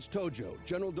 Besides Tojo,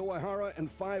 General Doihara and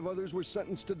 5 others were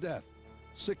sentenced to death.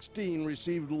 16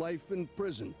 received life in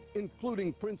prison,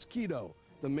 including Prince Kido,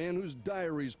 the man whose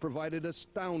diaries provided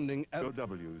astounding evidence.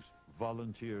 POWs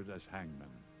volunteered as hangmen.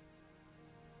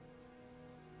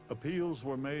 Appeals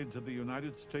were made to the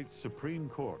United States Supreme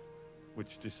Court,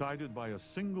 which decided by a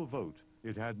single vote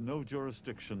it had no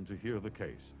jurisdiction to hear the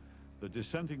case. The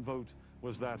dissenting vote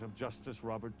was that of Justice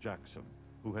Robert Jackson,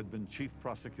 who had been chief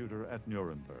prosecutor at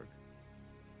Nuremberg.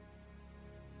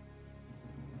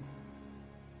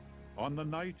 On the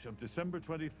night of December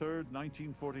 23,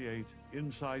 1948,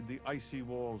 inside the icy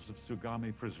walls of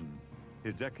Tsugami prison,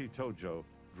 Hideki Tojo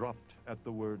dropped at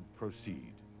the word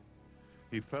proceed.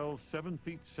 He fell 7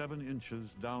 feet 7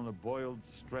 inches down a boiled,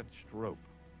 stretched rope.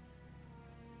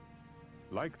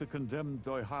 Like the condemned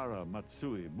Doihara,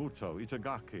 Matsui, Muto,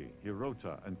 Itagaki,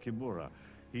 Hirota, and Kimura,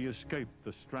 he escaped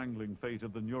the strangling fate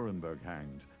of the Nuremberg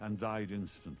hanged and died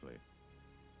instantly.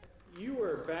 You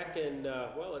were back in,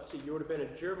 well, let's see, you would have been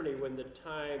in Germany when the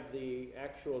time the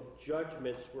actual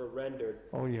judgments were rendered.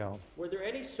 Oh, yeah. Were there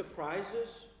any surprises?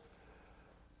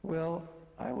 Well,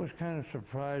 I was kind of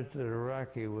surprised that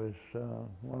Iraqi was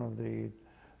one of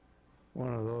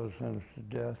those sentenced to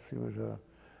death. He was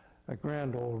a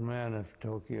grand old man of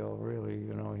Tokyo, really.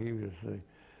 You know, he was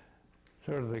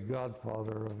sort of the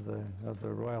godfather of the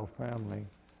royal family,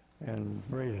 and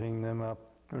raising them up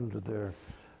into their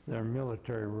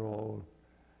military role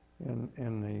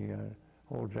in the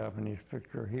whole Japanese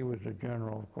picture. He was a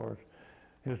general, of course.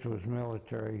 His was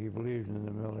military. He believed in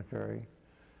the military,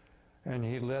 and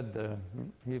he led the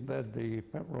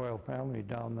royal family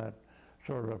down that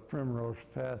sort of a primrose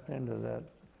path into that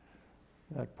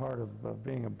part of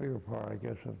being a bigger part, I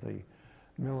guess, of the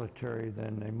military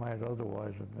than they might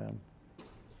otherwise have been.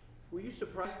 Were you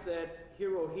surprised that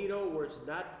Hirohito was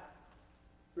not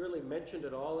really mentioned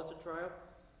at all at the trial?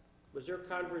 Was there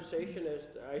conversation as,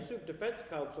 I assume defense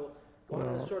counsel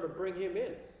wanted to sort of bring him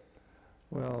in?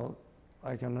 Well,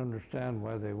 I can understand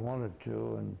why they wanted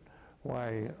to, and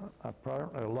why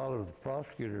a lot of the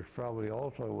prosecutors probably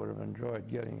also would have enjoyed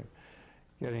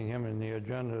getting him in the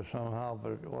agenda somehow,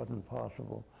 but it wasn't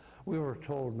possible. We were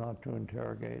told not to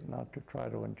interrogate, not to try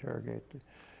to interrogate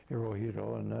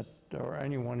Hirohito and that, or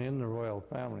anyone in the royal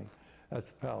family at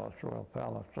the palace, royal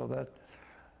palace. So that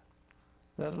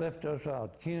left us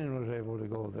out. Keenan was able to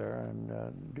go there and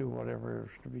do whatever was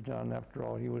to be done. After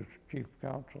all, he was chief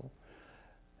counsel,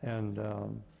 and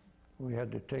we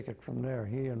had to take it from there.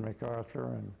 He and MacArthur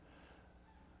and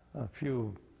a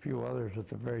few others at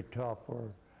the very top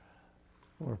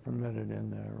were permitted in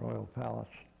the royal palace.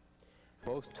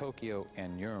 Both Tokyo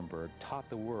and Nuremberg taught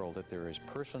the world that there is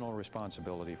personal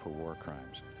responsibility for war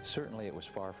crimes. Certainly it was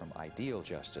far from ideal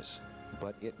justice,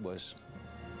 but it was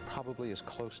probably as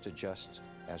close to just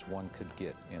as one could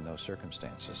get in those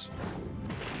circumstances.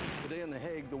 Today in The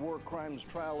Hague, the war crimes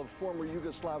trial of former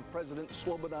Yugoslav President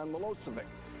Slobodan Milosevic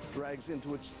drags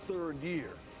into its 3rd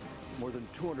year. More than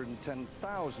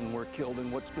 210,000 were killed in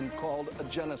what's been called a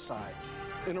genocide.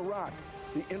 In Iraq,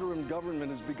 the interim government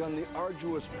has begun the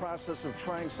arduous process of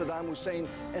trying Saddam Hussein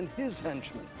and his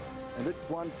henchmen. And at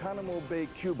Guantanamo Bay,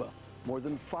 Cuba, more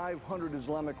than 500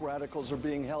 Islamic radicals are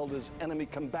being held as enemy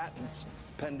combatants,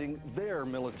 pending their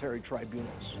military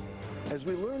tribunals. As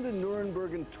we learned in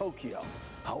Nuremberg and Tokyo,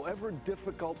 however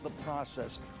difficult the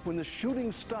process, when the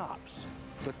shooting stops,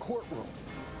 the courtroom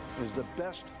is the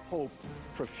best hope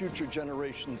for future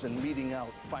generations in meting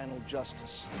out final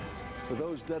justice. For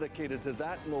those dedicated to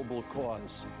that noble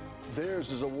cause,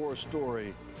 theirs is a war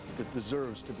story that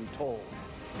deserves to be told.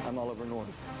 I'm Oliver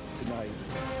North. Good night.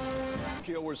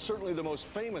 Tokyo were certainly the most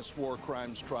famous war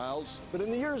crimes trials, but in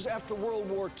the years after World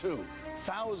War II,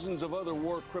 thousands of other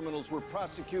war criminals were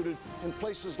prosecuted in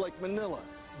places like Manila,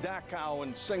 Dachau,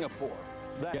 and Singapore.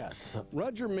 Yes.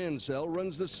 Roger Mansell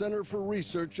runs the Center for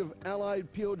Research of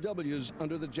Allied POWs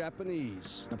under the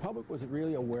Japanese. The public was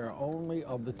really aware only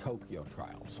of the Tokyo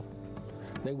trials.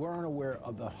 They weren't aware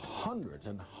of the hundreds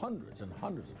and hundreds and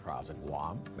hundreds of trials in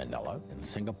Guam, Manila, in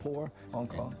Singapore, Hong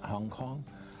Kong.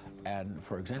 And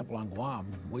for example, on Guam,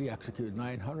 we executed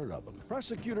 900 of them.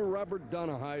 Prosecutor Robert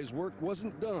Donihi's work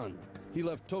wasn't done. He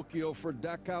left Tokyo for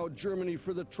Dachau, Germany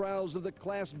for the trials of the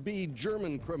Class B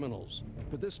German criminals,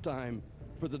 but this time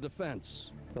for the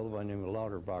defense. A fellow by the name of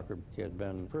Lauterbacher, he had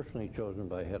been personally chosen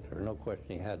by Hitler. No question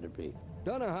he had to be.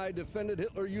 Donihi defended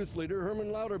Hitler Youth leader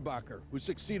Hermann Lauterbacher, who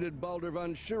succeeded Baldur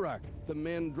von Schirach, the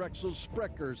man Drexel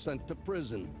Sprecher sent to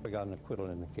prison. I got an acquittal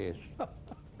in the case.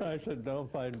 I said, no,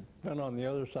 if I'd been on the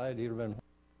other side, he'd have been.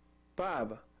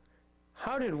 Bob,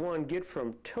 how did one get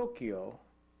from Tokyo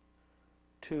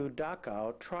to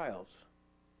Dachau trials?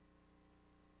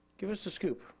 Give us the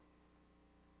scoop.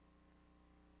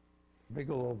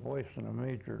 Bigelow Boyson, a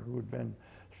major who had been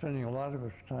spending a lot of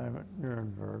his time at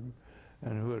Nuremberg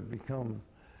and who had become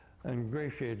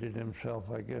ingratiated himself,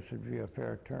 I guess would be a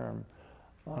fair term,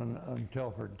 on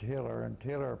Telford Taylor, and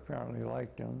Taylor apparently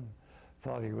liked him,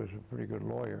 thought he was a pretty good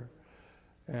lawyer,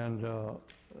 and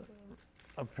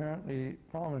apparently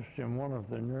promised him one of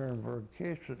the Nuremberg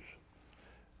cases.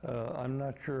 I'm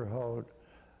not sure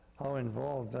how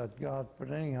involved that got,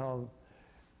 but anyhow,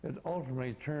 it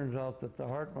ultimately turns out that the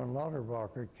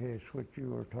Hartmann-Lauterbacher case, which you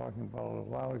were talking about a little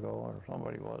while ago, or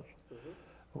somebody was,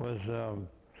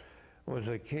 was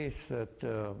a case that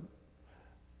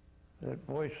that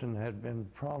Boyson had been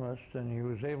promised, and he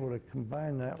was able to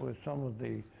combine that with some of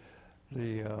the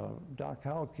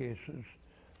Dachau cases,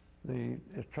 the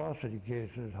atrocity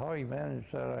cases. How he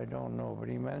managed that, I don't know, but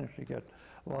he managed to get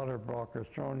Lauterbacher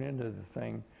thrown into the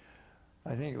thing.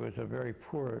 I think it was a very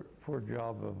poor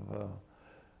job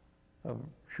of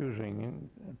choosing,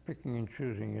 picking and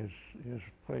choosing his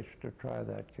place to try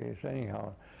that case.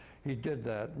 Anyhow, he did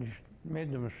that, and he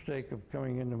made the mistake of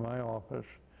coming into my office,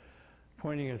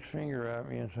 pointing his finger at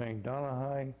me and saying,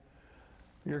 "Donihi,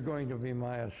 you're going to be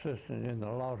my assistant in the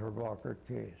Lauterbacher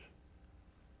case."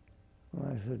 And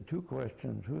I said, 2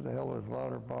 questions. Who the hell is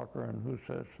Lauterbacher and who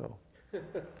says so?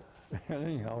 And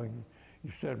anyhow,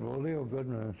 he said, well, Leo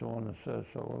Goodman is the one that says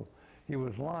so. Well, he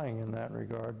was lying in that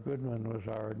regard. Goodman was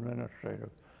our administrative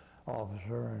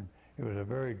officer, and he was a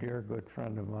very dear, good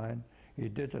friend of mine. He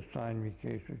did assign me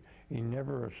cases. He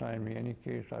never assigned me any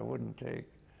case I wouldn't take.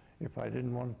 If I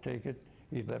didn't want to take it,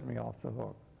 he'd let me off the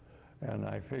hook. And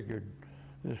I figured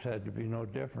this had to be no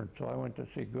different. So I went to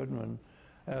see Goodman,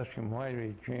 asked him why did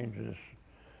he change this.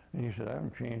 And he said, I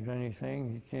haven't changed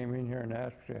anything. He came in here and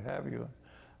asked to have you.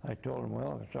 I told him,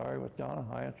 well, if it's all right with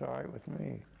Donihi, it's all right with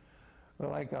me.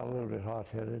 Well, I got a little bit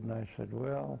hot-headed, and I said,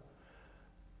 well,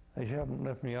 they haven't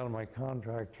left me out of my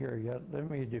contract here yet. Let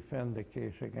me defend the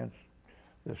case against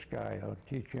this guy. I'll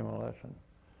teach him a lesson.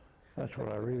 That's what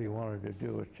I really wanted to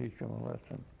do, was teach him a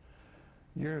lesson.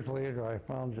 Years later, I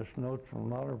found this note from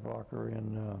Lauterbacher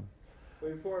in...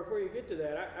 Before you get to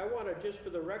that, I want to, just for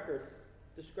the record,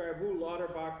 describe who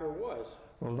Lauterbacher was.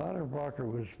 Well,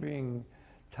 Lauterbacher was being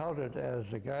touted as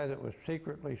the guy that was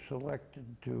secretly selected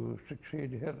to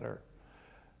succeed Hitler.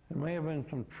 There may have been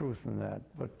some truth in that,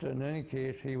 but in any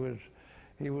case, he was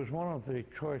one of the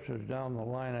choices down the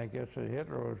line, I guess, that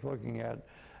Hitler was looking at,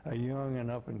 a young and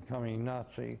up-and-coming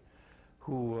Nazi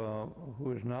who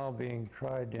is now being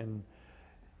tried in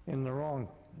the wrong.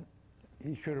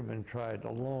 He should have been tried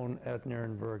alone at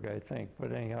Nuremberg, I think,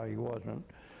 but anyhow, he wasn't.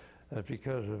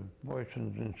 Because of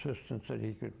Boyson's insistence that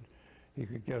he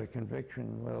could get a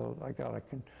conviction. Well, I got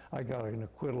an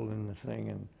acquittal in the thing,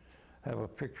 and have a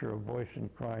picture of Boyson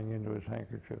crying into his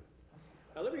handkerchief.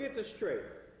 Now let me get this straight.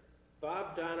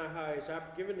 Bob Donihi is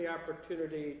given the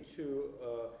opportunity to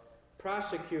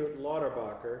prosecute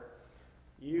Lauterbacher.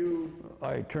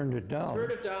 I turned it down.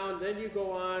 Turned it down, then you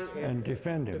go on and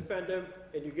defend him. Defend him,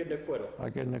 and you get an acquittal. I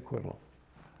get an acquittal.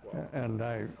 Wow. And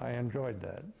I enjoyed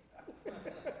that.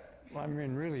 I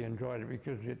mean, really enjoyed it,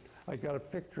 because I got a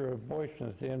picture of Boyson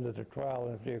at the end of the trial,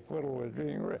 and as the acquittal was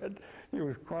being read, he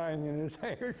was crying in his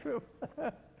handkerchief.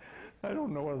 I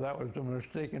don't know whether that was a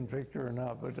mistaken picture or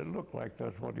not, but it looked like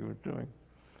that's what he was doing.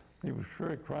 He was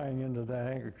sure crying into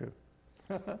that handkerchief.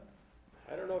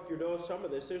 I don't know if you know some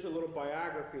of this. There's a little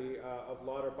biography of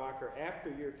Lauterbacher after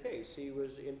your case. He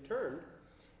was interned.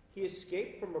 He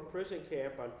escaped from a prison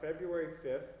camp on February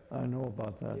 5th. I know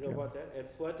about that. You know about that? And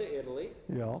fled to Italy.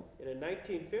 Yeah. And in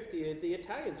 1950, the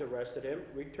Italians arrested him,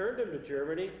 returned him to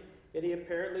Germany, and he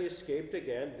apparently escaped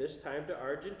again, this time to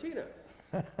Argentina.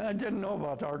 I didn't know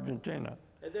about Argentina.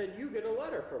 And then you get a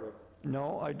letter from him.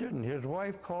 No, I didn't. His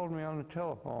wife called me on the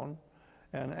telephone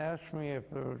and asked me if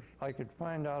I could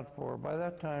find out for her. By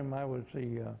that time, I was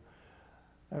the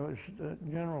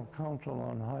general counsel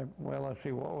on well, let's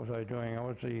see, what was I doing? I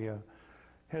was the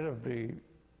head of the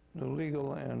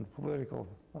legal and political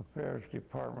affairs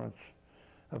departments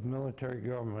of military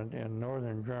government in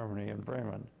northern Germany, in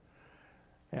Bremen.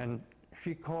 And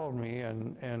she called me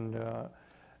and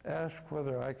asked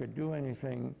whether I could do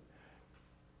anything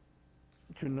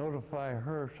to notify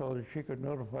her so that she could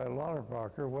notify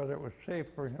Lauterbacher whether it was safe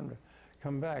for him to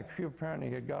come back. She apparently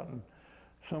had gotten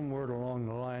some word along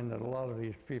the line that a lot of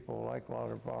these people like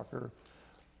Lauterbacher,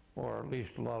 or at least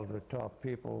a lot of the top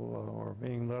people, were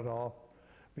being let off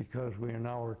because we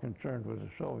now were concerned with the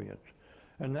Soviets.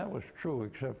 And that was true,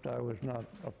 except I was not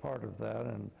a part of that.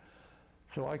 And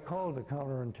so I called the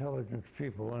counterintelligence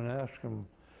people and asked them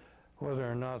whether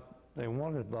or not they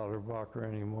wanted Lauterbacher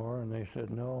anymore, and they said,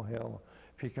 no, hell,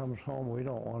 if he comes home, we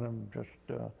don't want him.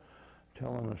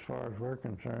 tell him as far as we're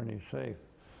concerned, he's safe.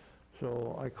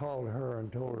 So I called her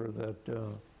and told her that,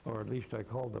 or at least I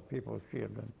called the people she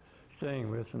had been staying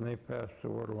with, and they passed the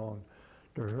word along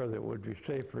to her that it would be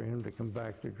safe for him to come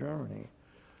back to Germany.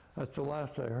 That's the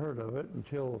last I heard of it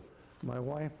until my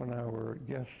wife and I were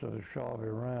guests of the Shah of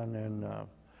Iran in,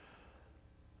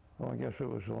 well, I guess it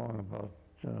was along about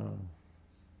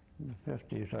the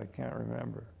 50s, I can't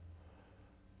remember.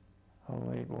 How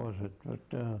late was it?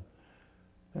 But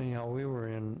anyhow, we were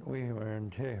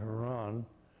in Tehran,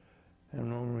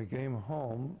 and when we came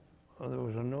home, there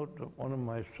was a note that one of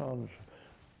my sons,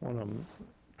 one of my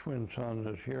twin sons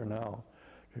is here now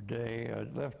today,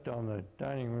 left on the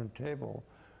dining room table,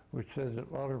 which said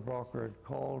that Lauterbach had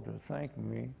called to thank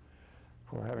me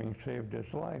for having saved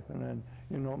his life. And then,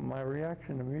 you know, my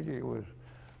reaction immediately was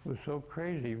so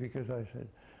crazy, because I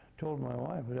told my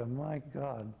wife that, my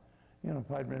God, you know,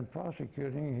 if I'd been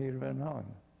prosecuting, he'd have been hung.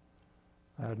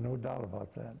 I had no doubt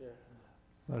about that. Yeah.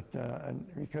 But and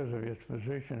because of his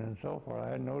position and so forth,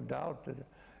 I had no doubt that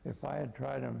if I had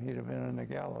tried him, he'd have been in the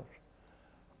gallows.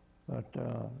 But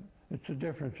it's a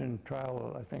difference in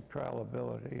trial, I think, trial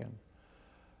ability and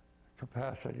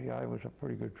capacity. I was a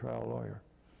pretty good trial lawyer,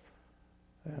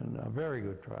 and a very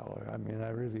good trial lawyer. I mean, I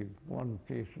really won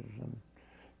cases, and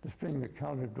the thing that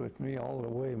counted with me all the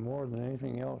way more than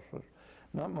anything else was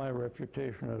not my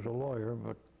reputation as a lawyer,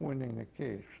 but winning the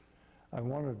case. I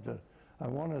wanted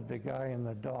the guy in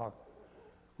the dock,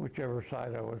 whichever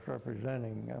side I was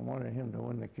representing, I wanted him to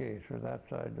win the case, or that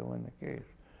side to win the case.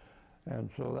 And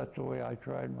so that's the way I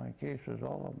tried my cases,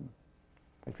 all of them.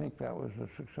 I think that was a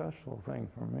successful thing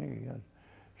for me.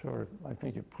 I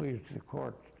think it pleased the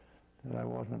court that I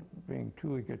wasn't being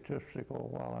too egotistical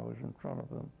while I was in front of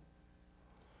them.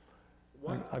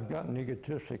 I've gotten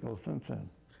egotistical since then.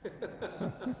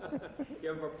 You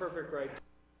have a perfect right.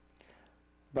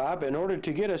 Bob, in order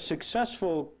to get a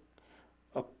successful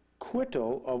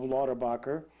acquittal of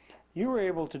Lauterbach, you were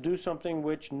able to do something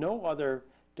which no other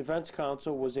defense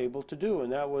counsel was able to do,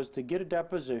 and that was to get a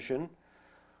deposition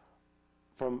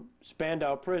from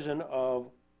Spandau prison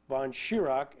of von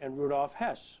Schirach and Rudolf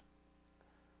Hess.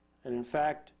 And in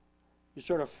fact, you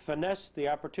sort of finessed the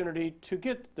opportunity to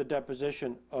get the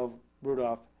deposition of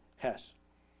Rudolf Hess.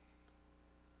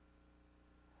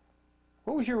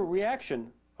 What was your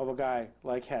reaction of a guy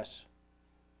like Hess?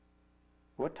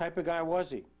 What type of guy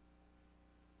was he?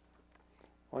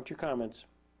 I want your comments.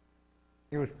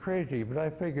 He was crazy, but I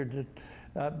figured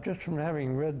that just from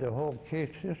having read the whole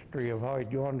case history of how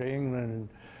he'd gone to England,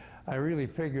 I really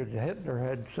figured that Hitler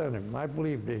had sent him. I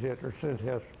believe that Hitler sent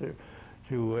Hess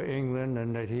to England,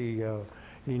 and that he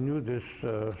knew this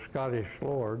Scottish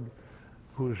lord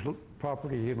whose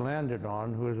property he'd landed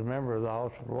on, who was a member of the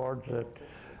House of Lords, that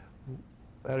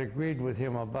had agreed with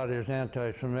him about his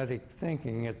anti-Semitic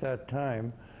thinking at that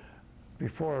time,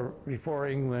 before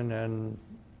England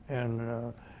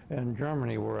and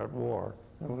Germany were at war.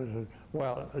 It was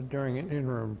during an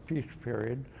interim peace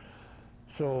period.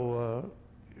 So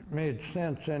it made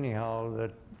sense anyhow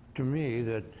that, to me,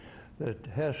 that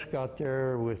Hess got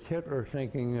there with Hitler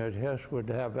thinking that Hess would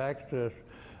have access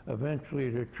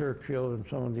eventually to Churchill and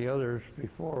some of the others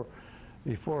before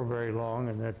very long,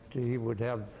 and that he would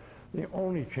have the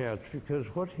only chance, because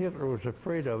what Hitler was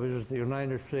afraid of is the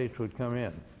United States would come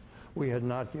in. We had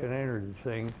not yet entered the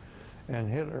thing, and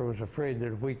Hitler was afraid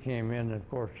that if we came in, of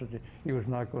course, he was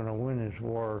not going to win his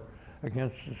war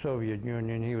against the Soviet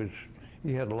Union.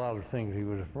 He had a lot of things he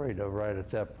was afraid of right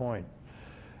at that point.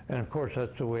 And of course,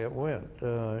 that's the way it went.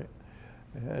 And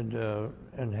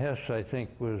Hess, I think,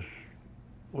 was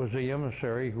the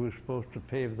emissary who was supposed to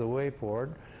pave the way for it.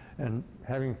 And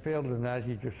having failed in that,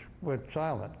 he just went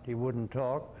silent. He wouldn't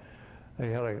talk. They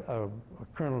had a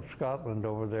Colonel Scotland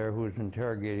over there who was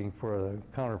interrogating for the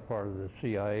counterpart of the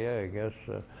CIA, I guess,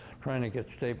 trying to get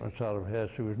statements out of Hess.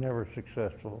 He was never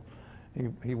successful.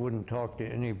 He wouldn't talk to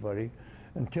anybody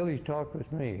until he talked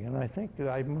with me. And I think that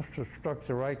I must have struck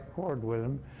the right chord with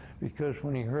him, because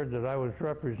when he heard that I was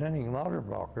representing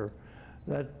Lauterbach,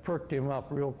 that perked him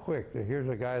up real quick. That here's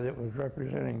a guy that was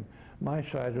representing my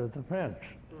side of the fence.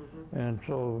 Mm-hmm. And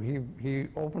so he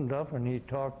opened up and he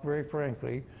talked very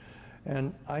frankly.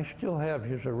 And I still have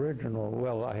his original,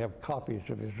 well, I have copies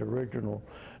of his original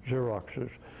Xeroxes.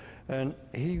 And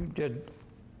he did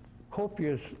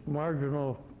copious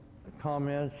marginal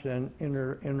comments and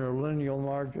interlineal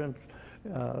margins,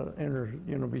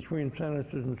 between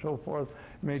sentences and so forth,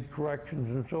 made corrections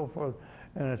and so forth.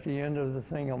 And at the end of the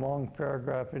thing, a long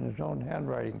paragraph in his own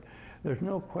handwriting. There's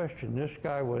no question this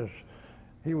guy was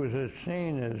as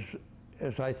sane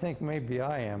as I think maybe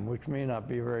I am, which may not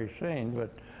be very sane,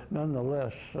 but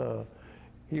nonetheless,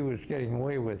 he was getting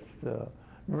away with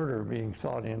murder being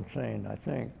thought insane, I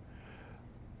think.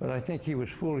 But I think he was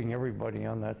fooling everybody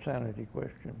on that sanity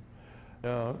question.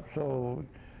 So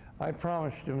I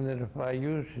promised him that if I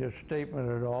used his statement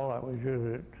at all, I would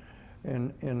use it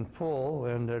in full,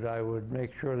 and that I would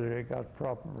make sure that it got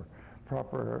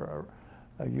proper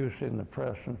use in the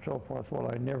press and so forth. Well,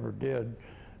 I never did,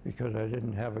 because I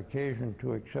didn't have occasion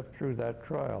to, except through that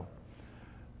trial.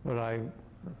 But I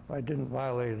didn't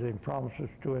violate any promises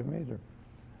to him either.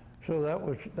 So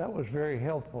that was very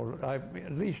helpful.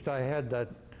 At least I had that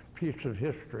piece of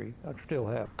history. I still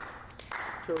have.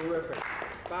 Terrific.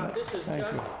 Bob, this has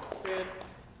just been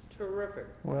terrific.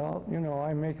 Well, you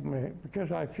know,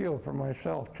 because I feel for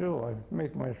myself too, I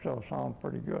make myself sound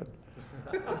pretty good.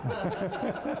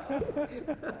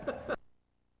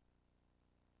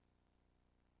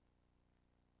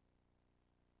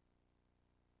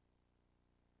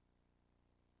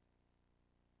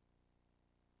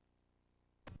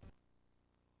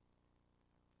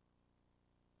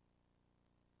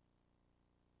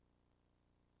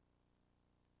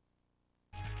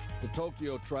 The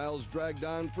Tokyo trials dragged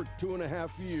on for 2.5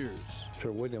 years.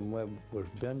 Sir William Webb was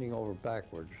bending over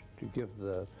backwards to give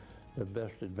the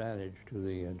best advantage to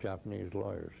the Japanese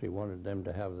lawyers. He wanted them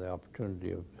to have the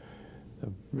opportunity of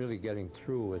really getting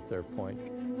through with their point.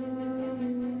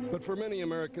 But for many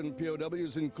American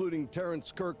POWs, including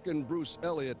Terrence Kirk and Bruce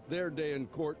Elliott, their day in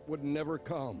court would never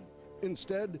come.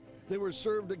 Instead, they were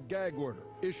served a gag order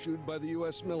issued by the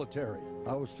U.S. military.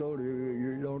 I was told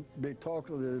you don't be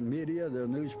talking to the media, the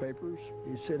newspapers.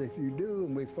 He said if you do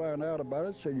and we find out about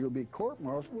it, so you'll be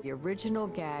court-martialed. The original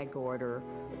gag order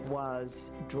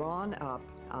was drawn up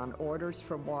on orders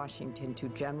from Washington to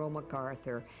General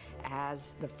MacArthur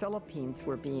as the Philippines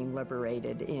were being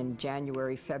liberated in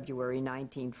January, February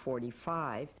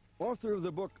 1945. Author of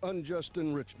the book Unjust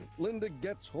Enrichment, Linda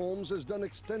Getz Holmes has done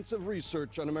extensive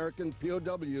research on American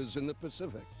POWs in the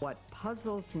Pacific. What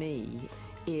puzzles me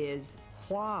is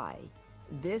why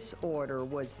this order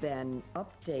was then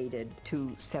updated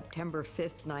to September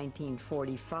 5th,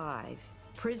 1945.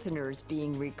 Prisoners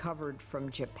being recovered from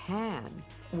Japan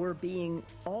were being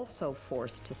also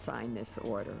forced to sign this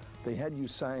order. They had you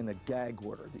sign a gag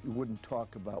order that you wouldn't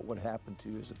talk about what happened to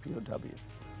you as a POW.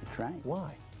 That's right.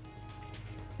 Why?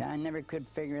 I never could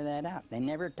figure that out. They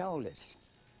never told us.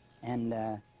 And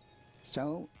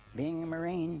so, being a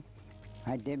Marine,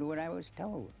 I did what I was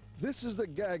told. This is the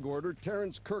gag order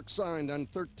Terrence Kirk signed on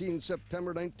 13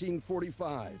 September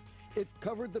 1945. It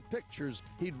covered the pictures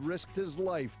he'd risked his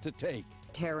life to take.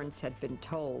 Terrence had been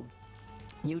told,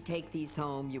 you take these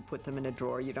home, you put them in a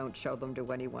drawer, you don't show them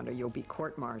to anyone or you'll be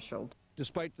court-martialed.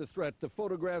 Despite the threat, the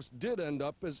photographs did end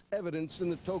up as evidence in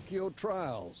the Tokyo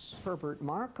trials. Herbert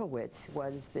Markowitz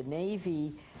was the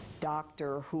Navy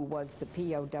doctor who was the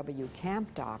POW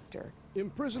camp doctor.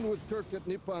 Imprisoned with Kirk at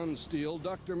Nippon Steel,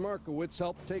 Dr. Markowitz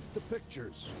helped take the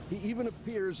pictures. He even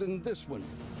appears in this one.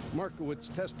 Markowitz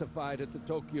testified at the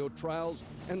Tokyo trials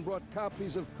and brought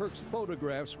copies of Kirk's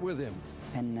photographs with him.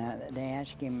 And they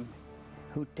asked him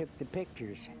who took the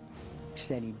pictures. He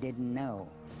said he didn't know.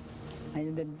 I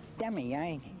said, the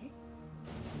dummy,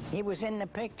 he was in the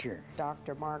picture.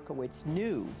 Dr. Markowitz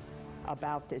knew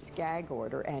about this gag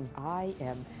order, and I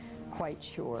am quite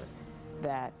sure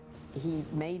that he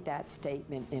made that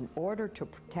statement in order to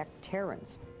protect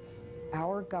Terrence.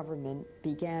 Our government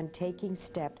began taking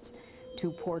steps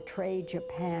to portray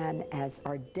Japan as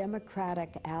our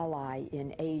democratic ally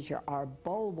in Asia, our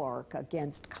bulwark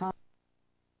against communism.